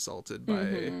sexually assaulted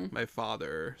by my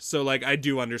father. So like I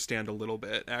do understand a little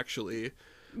bit actually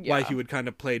why he would kind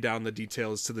of play down the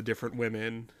details to the different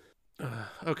women.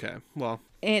 Okay, well.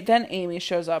 And then Amy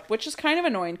shows up, which is kind of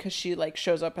annoying because she like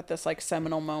shows up at this like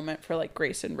seminal moment for like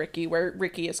Grace and Ricky, where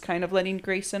Ricky is kind of letting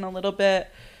Grace in a little bit.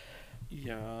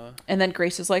 Yeah. And then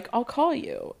Grace is like, I'll call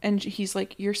you. And he's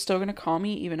like, you're still going to call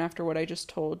me even after what I just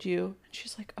told you? And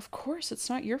she's like, of course, it's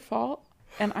not your fault.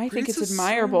 And I think Grace it's is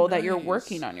admirable so that you're nice.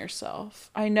 working on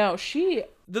yourself. I know.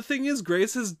 The thing is,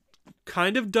 Grace has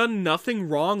kind of done nothing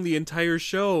wrong the entire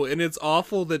show, and it's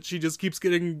awful that she just keeps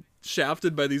getting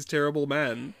shafted by these terrible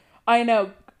men. I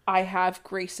know. I have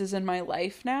Graces in my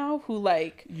life now who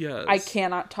like I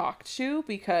cannot talk to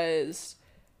because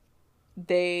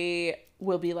they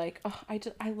will be like, oh,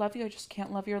 I love you, I just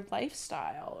can't love your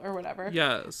lifestyle or whatever.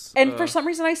 Yes. And for some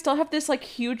reason I still have this like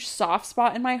huge soft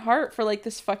spot in my heart for like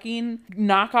this fucking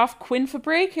knockoff Quinn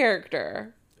Fabray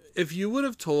character. If you would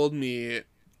have told me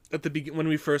at the beginning, when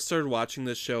we first started watching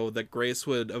this show, that Grace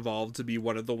would evolve to be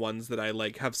one of the ones that I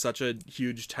like have such a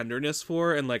huge tenderness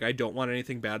for, and like I don't want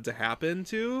anything bad to happen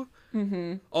to.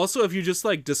 Also, if you just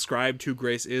like described who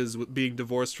Grace is being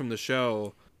divorced from the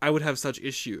show, I would have such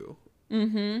issue.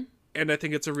 And I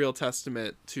think it's a real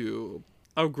testament to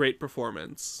a great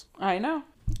performance. I know.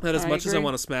 That as much as I agree.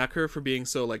 want to smack her for being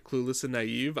so like clueless and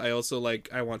naive, I also like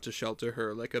I want to shelter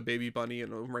her like a baby bunny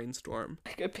in a rainstorm.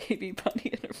 Like a baby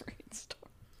bunny in a rainstorm.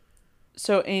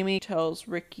 So Amy tells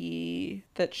Ricky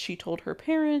that she told her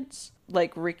parents.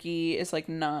 Like Ricky is like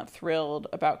not thrilled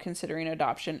about considering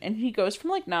adoption, and he goes from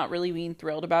like not really being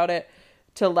thrilled about it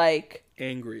to like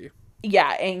Angry.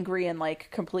 yeah, angry and like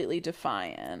completely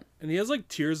defiant. And he has like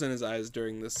tears in his eyes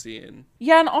during this scene.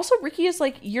 Yeah, and also Ricky is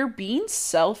like, you're being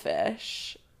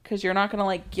selfish because you're not gonna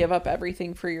like give up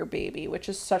everything for your baby, which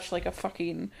is such like a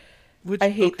fucking I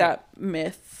hate that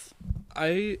myth.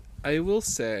 I I will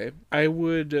say I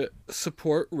would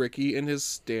support Ricky in his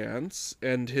stance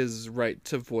and his right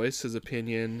to voice his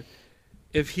opinion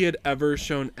if he had ever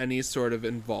shown any sort of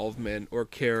involvement or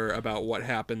care about what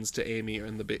happens to Amy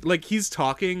and the baby. Like, he's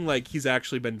talking like he's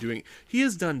actually been doing. He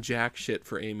has done jack shit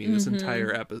for Amy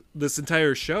this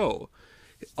entire show.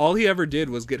 All he ever did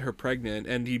was get her pregnant,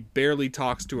 and he barely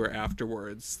talks to her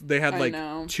afterwards. They had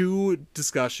like 2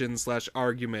 discussions /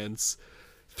 arguments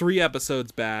 3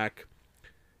 episodes back,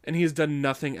 and he's done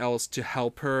nothing else to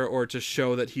help her or to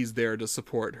show that he's there to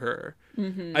support her.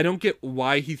 I don't get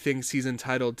why he thinks he's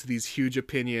entitled to these huge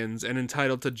opinions and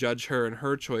entitled to judge her and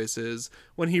her choices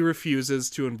when he refuses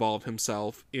to involve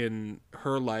himself in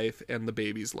her life and the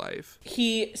baby's life.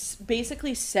 He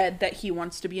basically said that he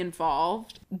wants to be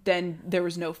involved, then there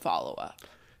was no follow-up.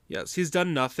 Yes, he's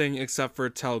done nothing except for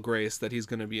tell Grace that he's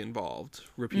going to be involved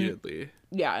repeatedly.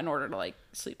 Yeah, in order to, like,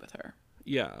 sleep with her.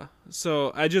 Yeah,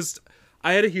 so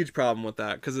I had a huge problem with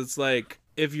that, because it's like,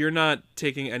 if you're not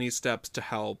taking any steps to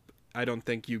help, I don't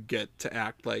think you get to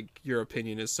act like your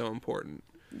opinion is so important.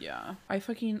 Yeah. I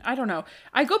don't know.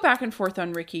 I go back and forth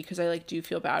on Ricky because I, like, do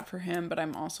feel bad for him, but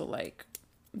I'm also like,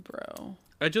 bro.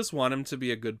 I just want him to be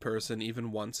a good person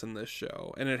even once in this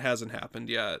show, and it hasn't happened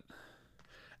yet.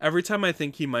 Every time I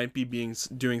think he might be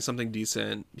doing something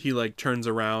decent, he, like, turns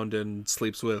around and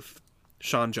sleeps with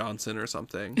Sean Johnson or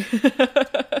something.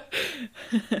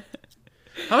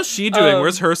 How's she doing?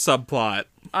 Where's her subplot?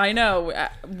 I know.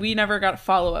 We never got a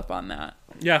follow-up on that.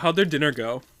 Yeah, how'd their dinner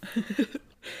go?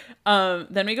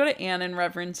 Then we go to Anne and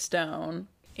Reverend Stone.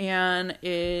 Anne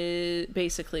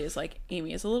is like,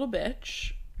 Amy is a little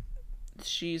bitch.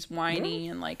 She's whiny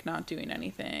and, like, not doing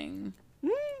anything.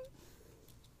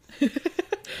 Kind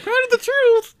of the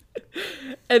truth.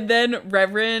 And then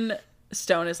Reverend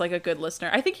Stone is, like, a good listener.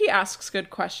 I think he asks good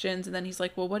questions, and then he's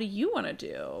like, well, what do you want to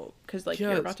do? Because, like,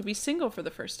 you're about to be single for the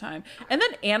first time. And then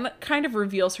Anne kind of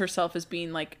reveals herself as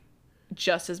being, like,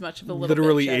 just as much of a little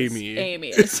literally bitch as Amy. Amy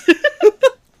is.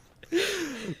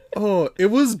 Oh, it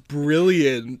was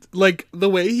brilliant. Like, the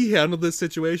way he handled this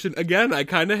situation, again, I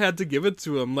kind of had to give it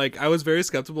to him. Like, I was very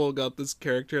skeptical about this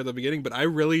character at the beginning, but I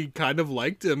really kind of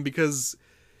liked him because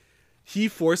he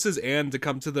forces Anne to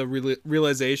come to the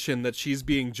realization that she's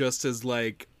being just as,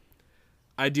 like,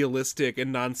 idealistic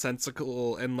and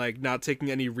nonsensical and, like, not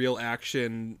taking any real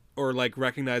action or, like,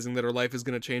 recognizing that her life is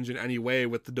going to change in any way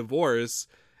with the divorce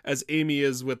as Amy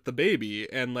is with the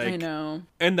baby. And, like, I know.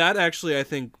 And that actually, I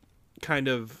think, kind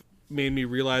of made me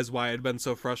realize why I'd been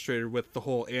so frustrated with the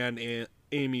whole Anne and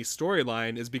Amy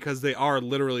storyline, is because they are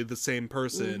literally the same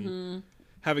person,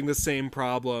 having the same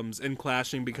problems and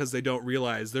clashing because they don't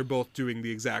realize they're both doing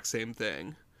the exact same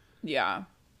thing. Yeah.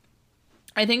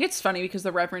 I think it's funny because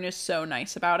the Reverend is so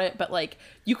nice about it, but, like,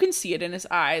 you can see it in his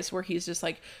eyes where he's just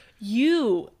like,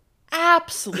 you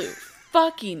absolute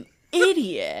fucking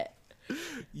idiot.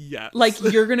 Yes. Like,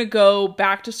 you're gonna go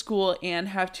back to school and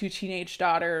have 2 teenage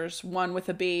daughters, one with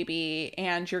a baby,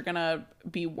 and you're gonna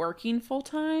be working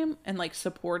full-time and, like,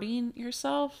 supporting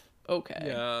yourself? Okay.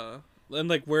 Yeah. And,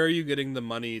 like, where are you getting the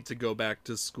money to go back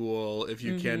to school if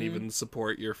you can't even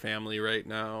support your family right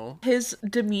now? His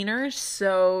demeanor is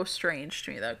so strange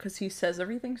to me, though, because he says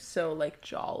everything so, like,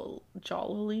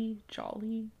 jolly.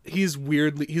 He's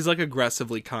like,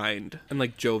 aggressively kind and,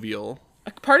 like, jovial.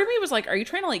 Part of me was like, are you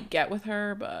trying to, like, get with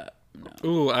her? But no.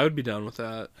 Ooh, I would be down with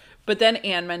that. But then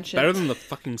Anne mentions... Better than the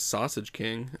fucking Sausage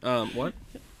King. What?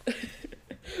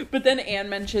 But then Anne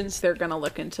mentions they're gonna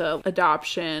look into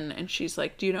adoption, and she's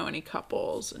like, do you know any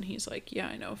couples? And he's like, yeah,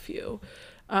 I know a few.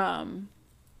 And,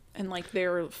 like,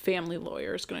 their family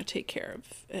lawyer is gonna take care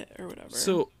of it or whatever.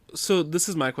 So this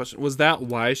is my question. Was that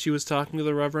why she was talking to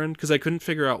the Reverend? Because I couldn't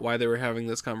figure out why they were having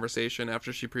this conversation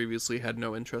after she previously had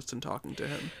no interest in talking to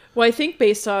him. Well, I think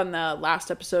based on the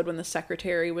last episode when the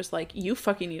secretary was like, you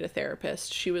fucking need a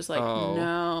therapist. She was like,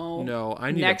 no,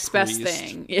 I need next a best priest.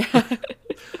 thing. Yeah.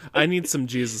 I need some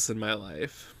Jesus in my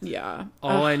life. Yeah.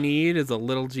 All I need is a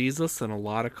little Jesus and a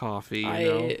lot of coffee, you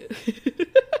know?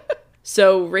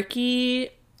 So Ricky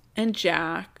and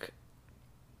Jack...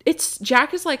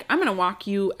 Jack is like, I'm gonna walk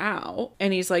you out,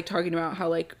 and he's, like, talking about how,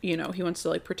 like, you know, he wants to,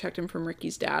 like, protect him from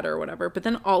Ricky's dad or whatever, but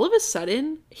then all of a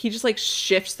sudden he just, like,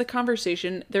 shifts the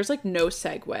conversation. There's, like, no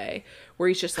segue where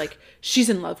he's just like, she's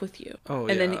in love with you.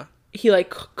 Then he,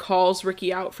 like, calls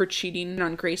Ricky out for cheating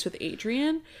on Grace with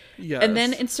Adrian. Yes. And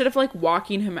then instead of, like,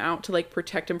 walking him out to, like,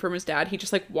 protect him from his dad, he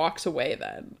just, like, walks away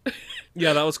then.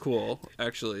 Yeah, that was cool,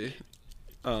 actually.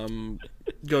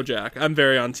 Go Jack. I'm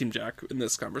very on Team Jack in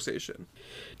this conversation.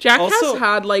 Jack also has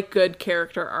had, like, good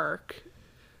character arc.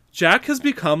 Jack has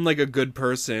become like a good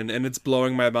person, and it's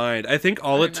blowing my mind. I think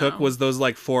all it took know. was those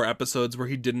like 4 episodes where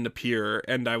he didn't appear,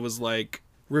 and I was like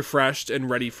refreshed and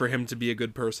ready for him to be a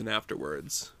good person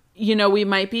afterwards. You know, we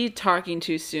might be talking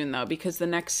too soon, though, because the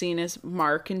next scene is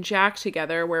Mark and Jack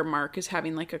together, where Mark is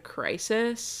having, like, a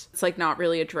crisis. It's, like, not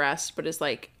really addressed, but his,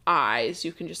 like, eyes.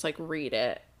 You can just, like, read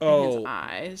it in his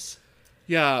eyes.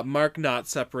 Yeah, Mark not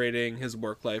separating his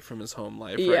work life from his home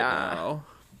life right now.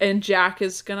 And Jack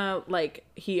is gonna, like,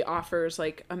 he offers,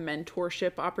 like, a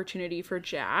mentorship opportunity for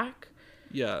Jack.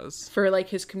 Yes. For, like,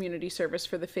 his community service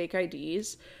for the fake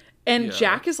IDs. And Yeah.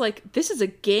 Jack is like, this is a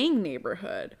gang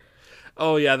neighborhood.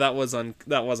 Oh yeah, that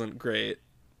wasn't great.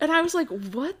 And I was like,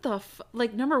 what the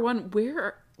like, number one,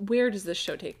 where does this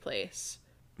show take place?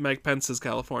 Mike Pence's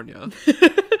California.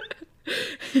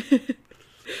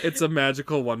 It's a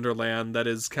magical wonderland that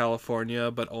is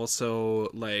California, but also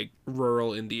like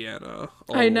rural Indiana.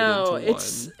 all I rolled know, into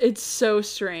it's one. so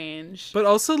strange. But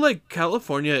also like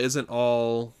California isn't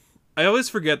all. I always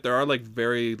forget there are like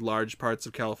very large parts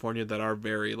of California that are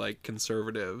very like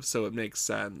conservative, so it makes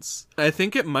sense. I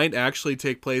think it might actually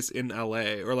take place in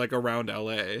LA or like around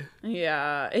LA.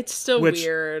 Yeah, it's still Which-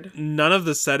 weird. None of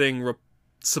the setting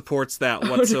supports that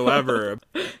whatsoever.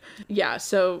 Yeah,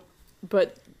 so,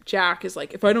 but Jack is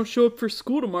like, if I don't show up for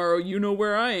school tomorrow, you know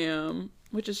where I am.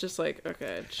 Which is just like,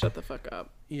 okay, shut the fuck up.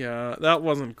 Yeah, that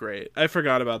wasn't great. I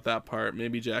forgot about that part.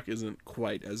 Maybe Jack isn't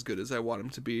quite as good as I want him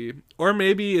to be. Or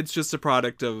maybe it's just a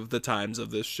product of the times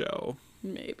of this show.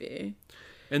 Maybe.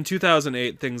 In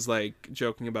 2008, things like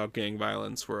joking about gang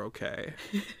violence were okay.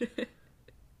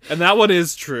 And that one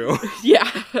is true. Yeah.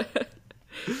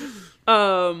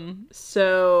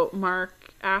 So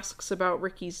Mark asks about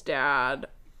Ricky's dad.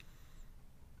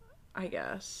 I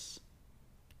guess.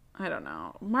 I don't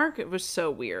know. Mark, it was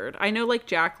so weird. I know, like,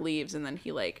 Jack leaves and then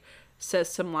he, like, says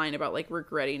some line about, like,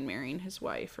 regretting marrying his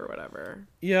wife or whatever.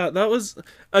 Yeah, that was,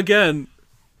 again,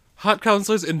 Hot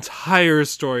Counselor's entire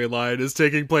storyline is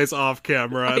taking place off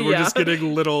camera, and we're Yeah. just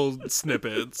getting little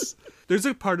snippets. There's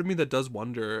a part of me that does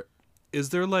wonder, is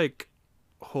there, like,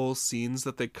 whole scenes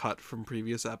that they cut from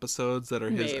previous episodes that are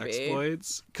his Maybe.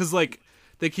 exploits? Because, like,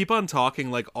 they keep on talking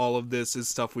like all of this is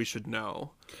stuff we should know.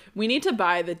 We need to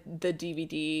buy the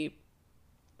DVD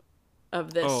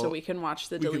of this so Oh, we can watch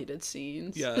the deleted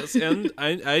scenes. Yes, and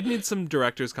I need some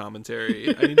director's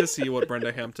commentary. I need to see what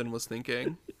Brenda Hampton was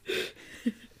thinking.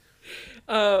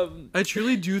 I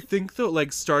truly do think, though,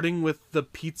 like, starting with the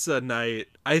pizza night,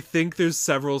 I think there's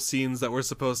several scenes that were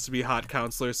supposed to be Hot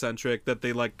Counselor-centric that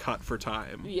they, like, cut for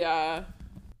time. Yeah.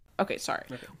 Okay, sorry.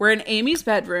 We're in Amy's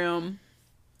bedroom.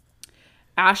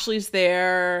 Ashley's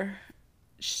there.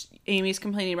 Amy's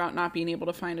complaining about not being able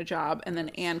to find a job, and then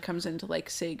Anne comes in to, like,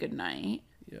 say goodnight.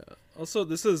 Yeah. Also,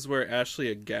 this is where Ashley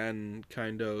again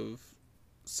kind of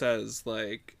says,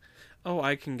 like, oh,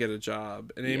 I can get a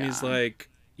job. And Amy's Yeah. like,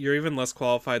 you're even less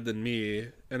qualified than me.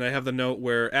 And I have the note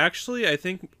where, actually, I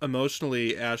think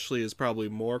emotionally, Ashley is probably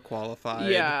more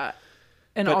qualified. Yeah.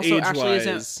 And But also, Ashley isn't...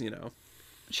 age-wise, you know.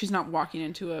 She's not walking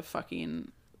into a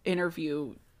fucking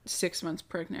interview 6 months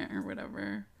pregnant or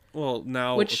whatever. Well,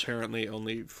 now Which- apparently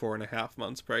only 4.5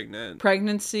 months pregnant.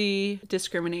 Pregnancy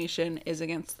discrimination is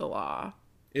against the law.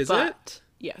 Is it? But,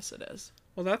 yes, it is.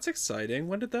 Well, that's exciting.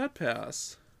 When did that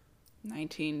pass?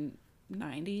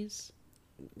 1990s.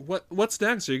 What's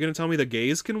next? Are you going to tell me the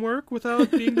gays can work without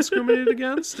being discriminated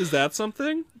against? Is that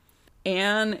something?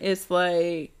 Anne is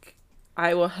like,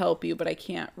 I will help you, but I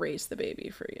can't raise the baby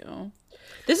for you.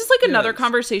 This is like another Yes.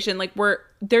 conversation. Like,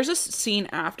 there's a scene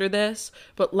after this,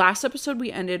 but last episode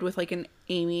we ended with like an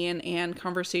Amy and Anne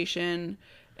conversation,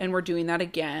 and we're doing that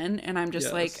again. And I'm just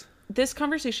Yes. like, this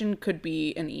conversation could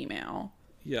be an email.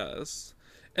 Yes.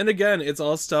 And again, it's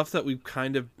all stuff that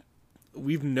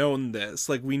we've known this.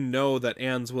 Like, we know that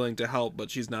Anne's willing to help,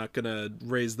 but she's not going to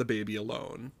raise the baby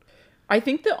alone. I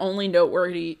think the only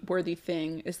noteworthy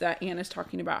thing is that Anne is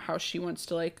talking about how she wants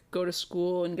to like go to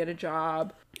school and get a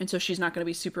job, and so she's not going to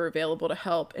be super available to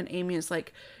help. And Amy is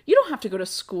like, "You don't have to go to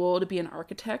school to be an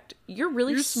architect. You're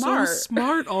really You're smart." so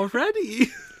smart already.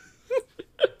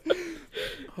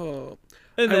 Oh.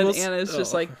 And I then will Anna is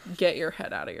just oh. like, "Get your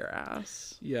head out of your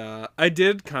ass." Yeah, I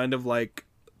did kind of like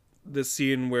the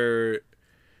scene where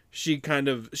she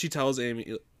tells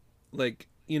Amy, like,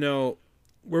 you know,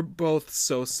 we're both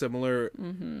so similar.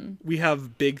 Mm-hmm. We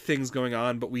have big things going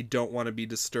on, but we don't want to be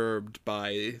disturbed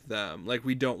by them. Like,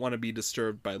 we don't want to be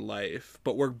disturbed by life,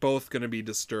 but we're both going to be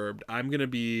disturbed. I'm going to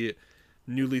be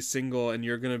newly single and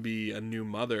you're going to be a new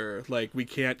mother. Like, we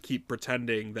can't keep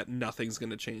pretending that nothing's going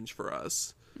to change for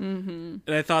us. Mm-hmm.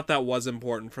 And I thought that was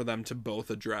important for them to both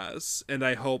address. And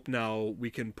I hope now we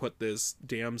can put this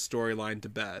damn storyline to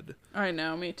bed. I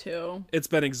know, me too. It's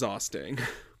been exhausting.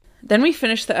 Then we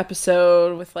finished the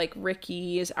episode with, like,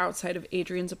 Ricky is outside of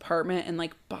Adrian's apartment, and,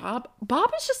 like, Bob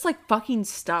is just, like, fucking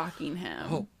stalking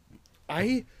him.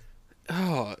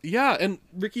 Yeah, and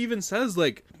Ricky even says,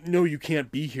 like, no, you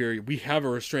can't be here. We have a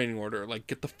restraining order. Like,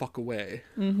 get the fuck away.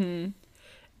 Mm-hmm.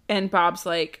 And Bob's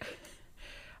like,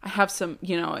 I have some,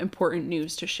 important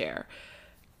news to share.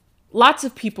 Lots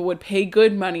of people would pay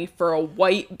good money for a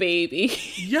white baby.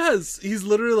 Yes, he's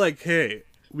literally like, hey,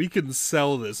 we can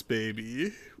sell this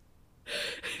baby.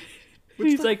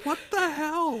 He's like, what the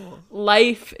hell?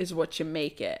 Life is what you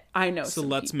make it. I know. So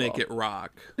let's make it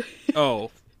rock.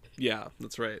 Oh, yeah,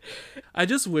 that's right. I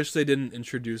just wish they didn't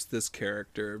introduce this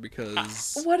character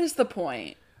because... What is the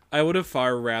point? I would have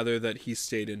far rather that he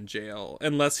stayed in jail.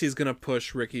 Unless he's going to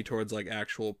push Ricky towards, like,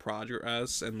 actual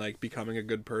progress and, like, becoming a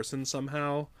good person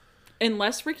somehow.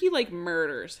 Unless Ricky, like,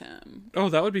 murders him. Oh,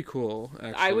 that would be cool,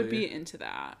 actually. I would be into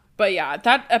that. But yeah,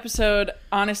 that episode,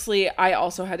 honestly, I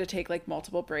also had to take, like,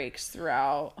 multiple breaks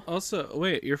throughout. Also,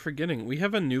 wait, you're forgetting. We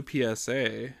have a new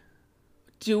PSA.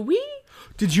 Do we?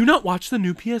 Did you not watch the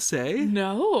new PSA?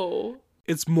 No.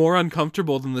 It's more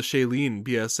uncomfortable than the Shailene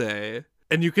PSA.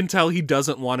 And you can tell he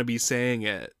doesn't want to be saying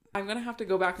it. I'm going to have to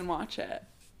go back and watch it.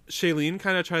 Shailene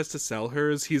kind of tries to sell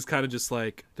hers. He's kind of just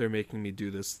like, they're making me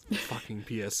do this fucking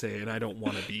PSA and I don't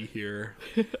want to be here.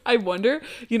 I wonder,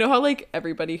 you know how, like,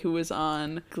 everybody who was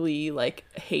on Glee, like,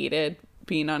 hated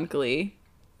being on Glee?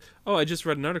 Oh, I just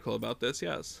read an article about this,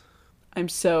 yes. I'm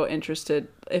so interested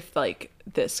if, like,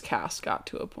 this cast got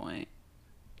to a point.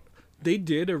 They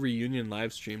did a reunion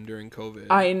live stream during COVID.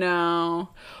 I know.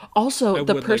 Also,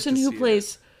 the person who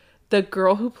plays, the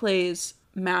girl who plays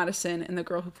Madison and the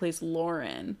girl who plays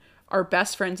Lauren are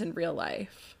best friends in real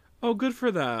life. Oh, good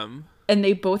for them. And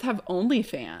they both have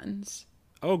OnlyFans.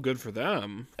 Oh, good for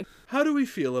them. How do we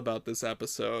feel about this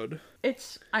episode?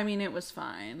 It was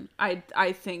fine.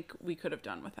 I think we could have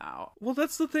done without. Well,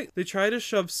 that's the thing. They try to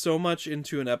shove so much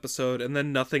into an episode and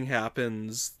then nothing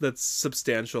happens that's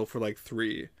substantial for like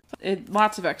 3.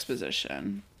 Lots of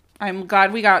exposition. I'm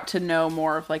glad we got to know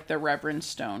more of, like, the Reverend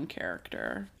Stone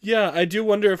character. Yeah, I do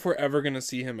wonder if we're ever going to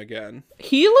see him again.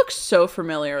 He looks so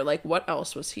familiar. Like, what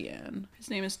else was he in?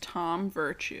 His name is Tom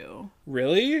Virtue.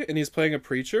 Really? And he's playing a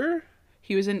preacher?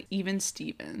 He was in Even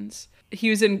Stevens.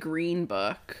 He was in Green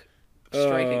Book.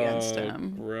 Strike Against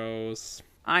Him. Gross.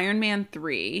 Iron Man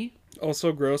 3.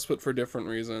 Also gross, but for different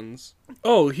reasons.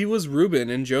 Oh, he was Reuben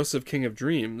in Joseph, King of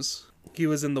Dreams. He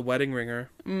was in The Wedding Ringer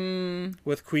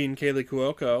with Queen Kaylee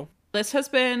Cuoco. This has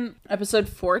been episode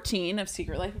 14 of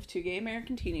Secret Life of Two Gay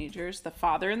American Teenagers, the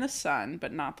Father and the Son,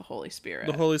 but not the Holy Spirit.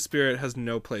 The Holy Spirit has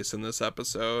no place in this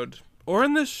episode. Or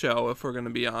in this show, if we're going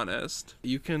to be honest.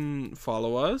 You can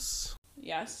follow us.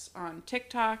 Yes, on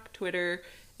TikTok, Twitter,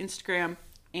 Instagram,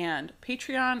 and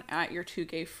Patreon at Your Two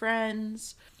Gay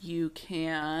Friends. You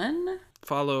can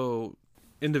follow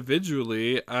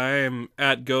individually. I'm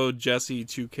at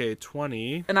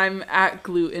GoJesse2K20. And I'm at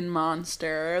Gluten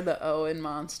Monster. The O in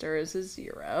Monster is a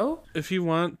 0. If you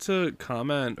want to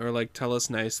comment or, like, tell us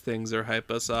nice things or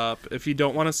hype us up, if you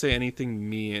don't want to say anything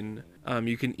mean,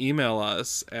 you can email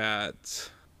us at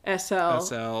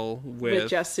SL with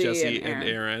Jesse and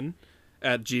Aaron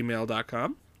at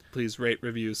gmail.com. Please rate,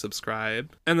 review,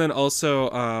 subscribe. And then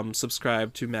also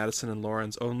subscribe to Madison and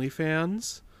Lauren's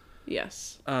OnlyFans.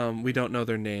 Yes. We don't know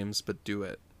their names, but do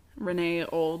it. Renee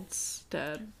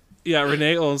Olmstead. Yeah,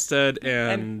 Renee Olmstead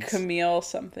and Camille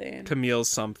something. Camille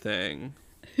something.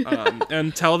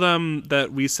 And tell them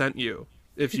that we sent you,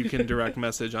 if you can direct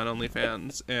message on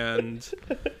OnlyFans, and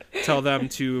tell them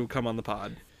to come on the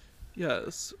pod.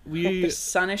 Yes, we the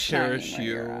sun is cherish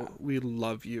you. We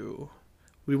love you.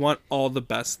 We want all the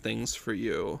best things for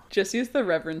you. Just use the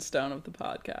Reverend Stone of the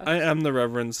podcast. I am the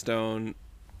Reverend Stone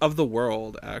of the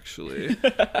world, actually.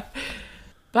 Bye.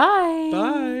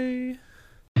 Bye.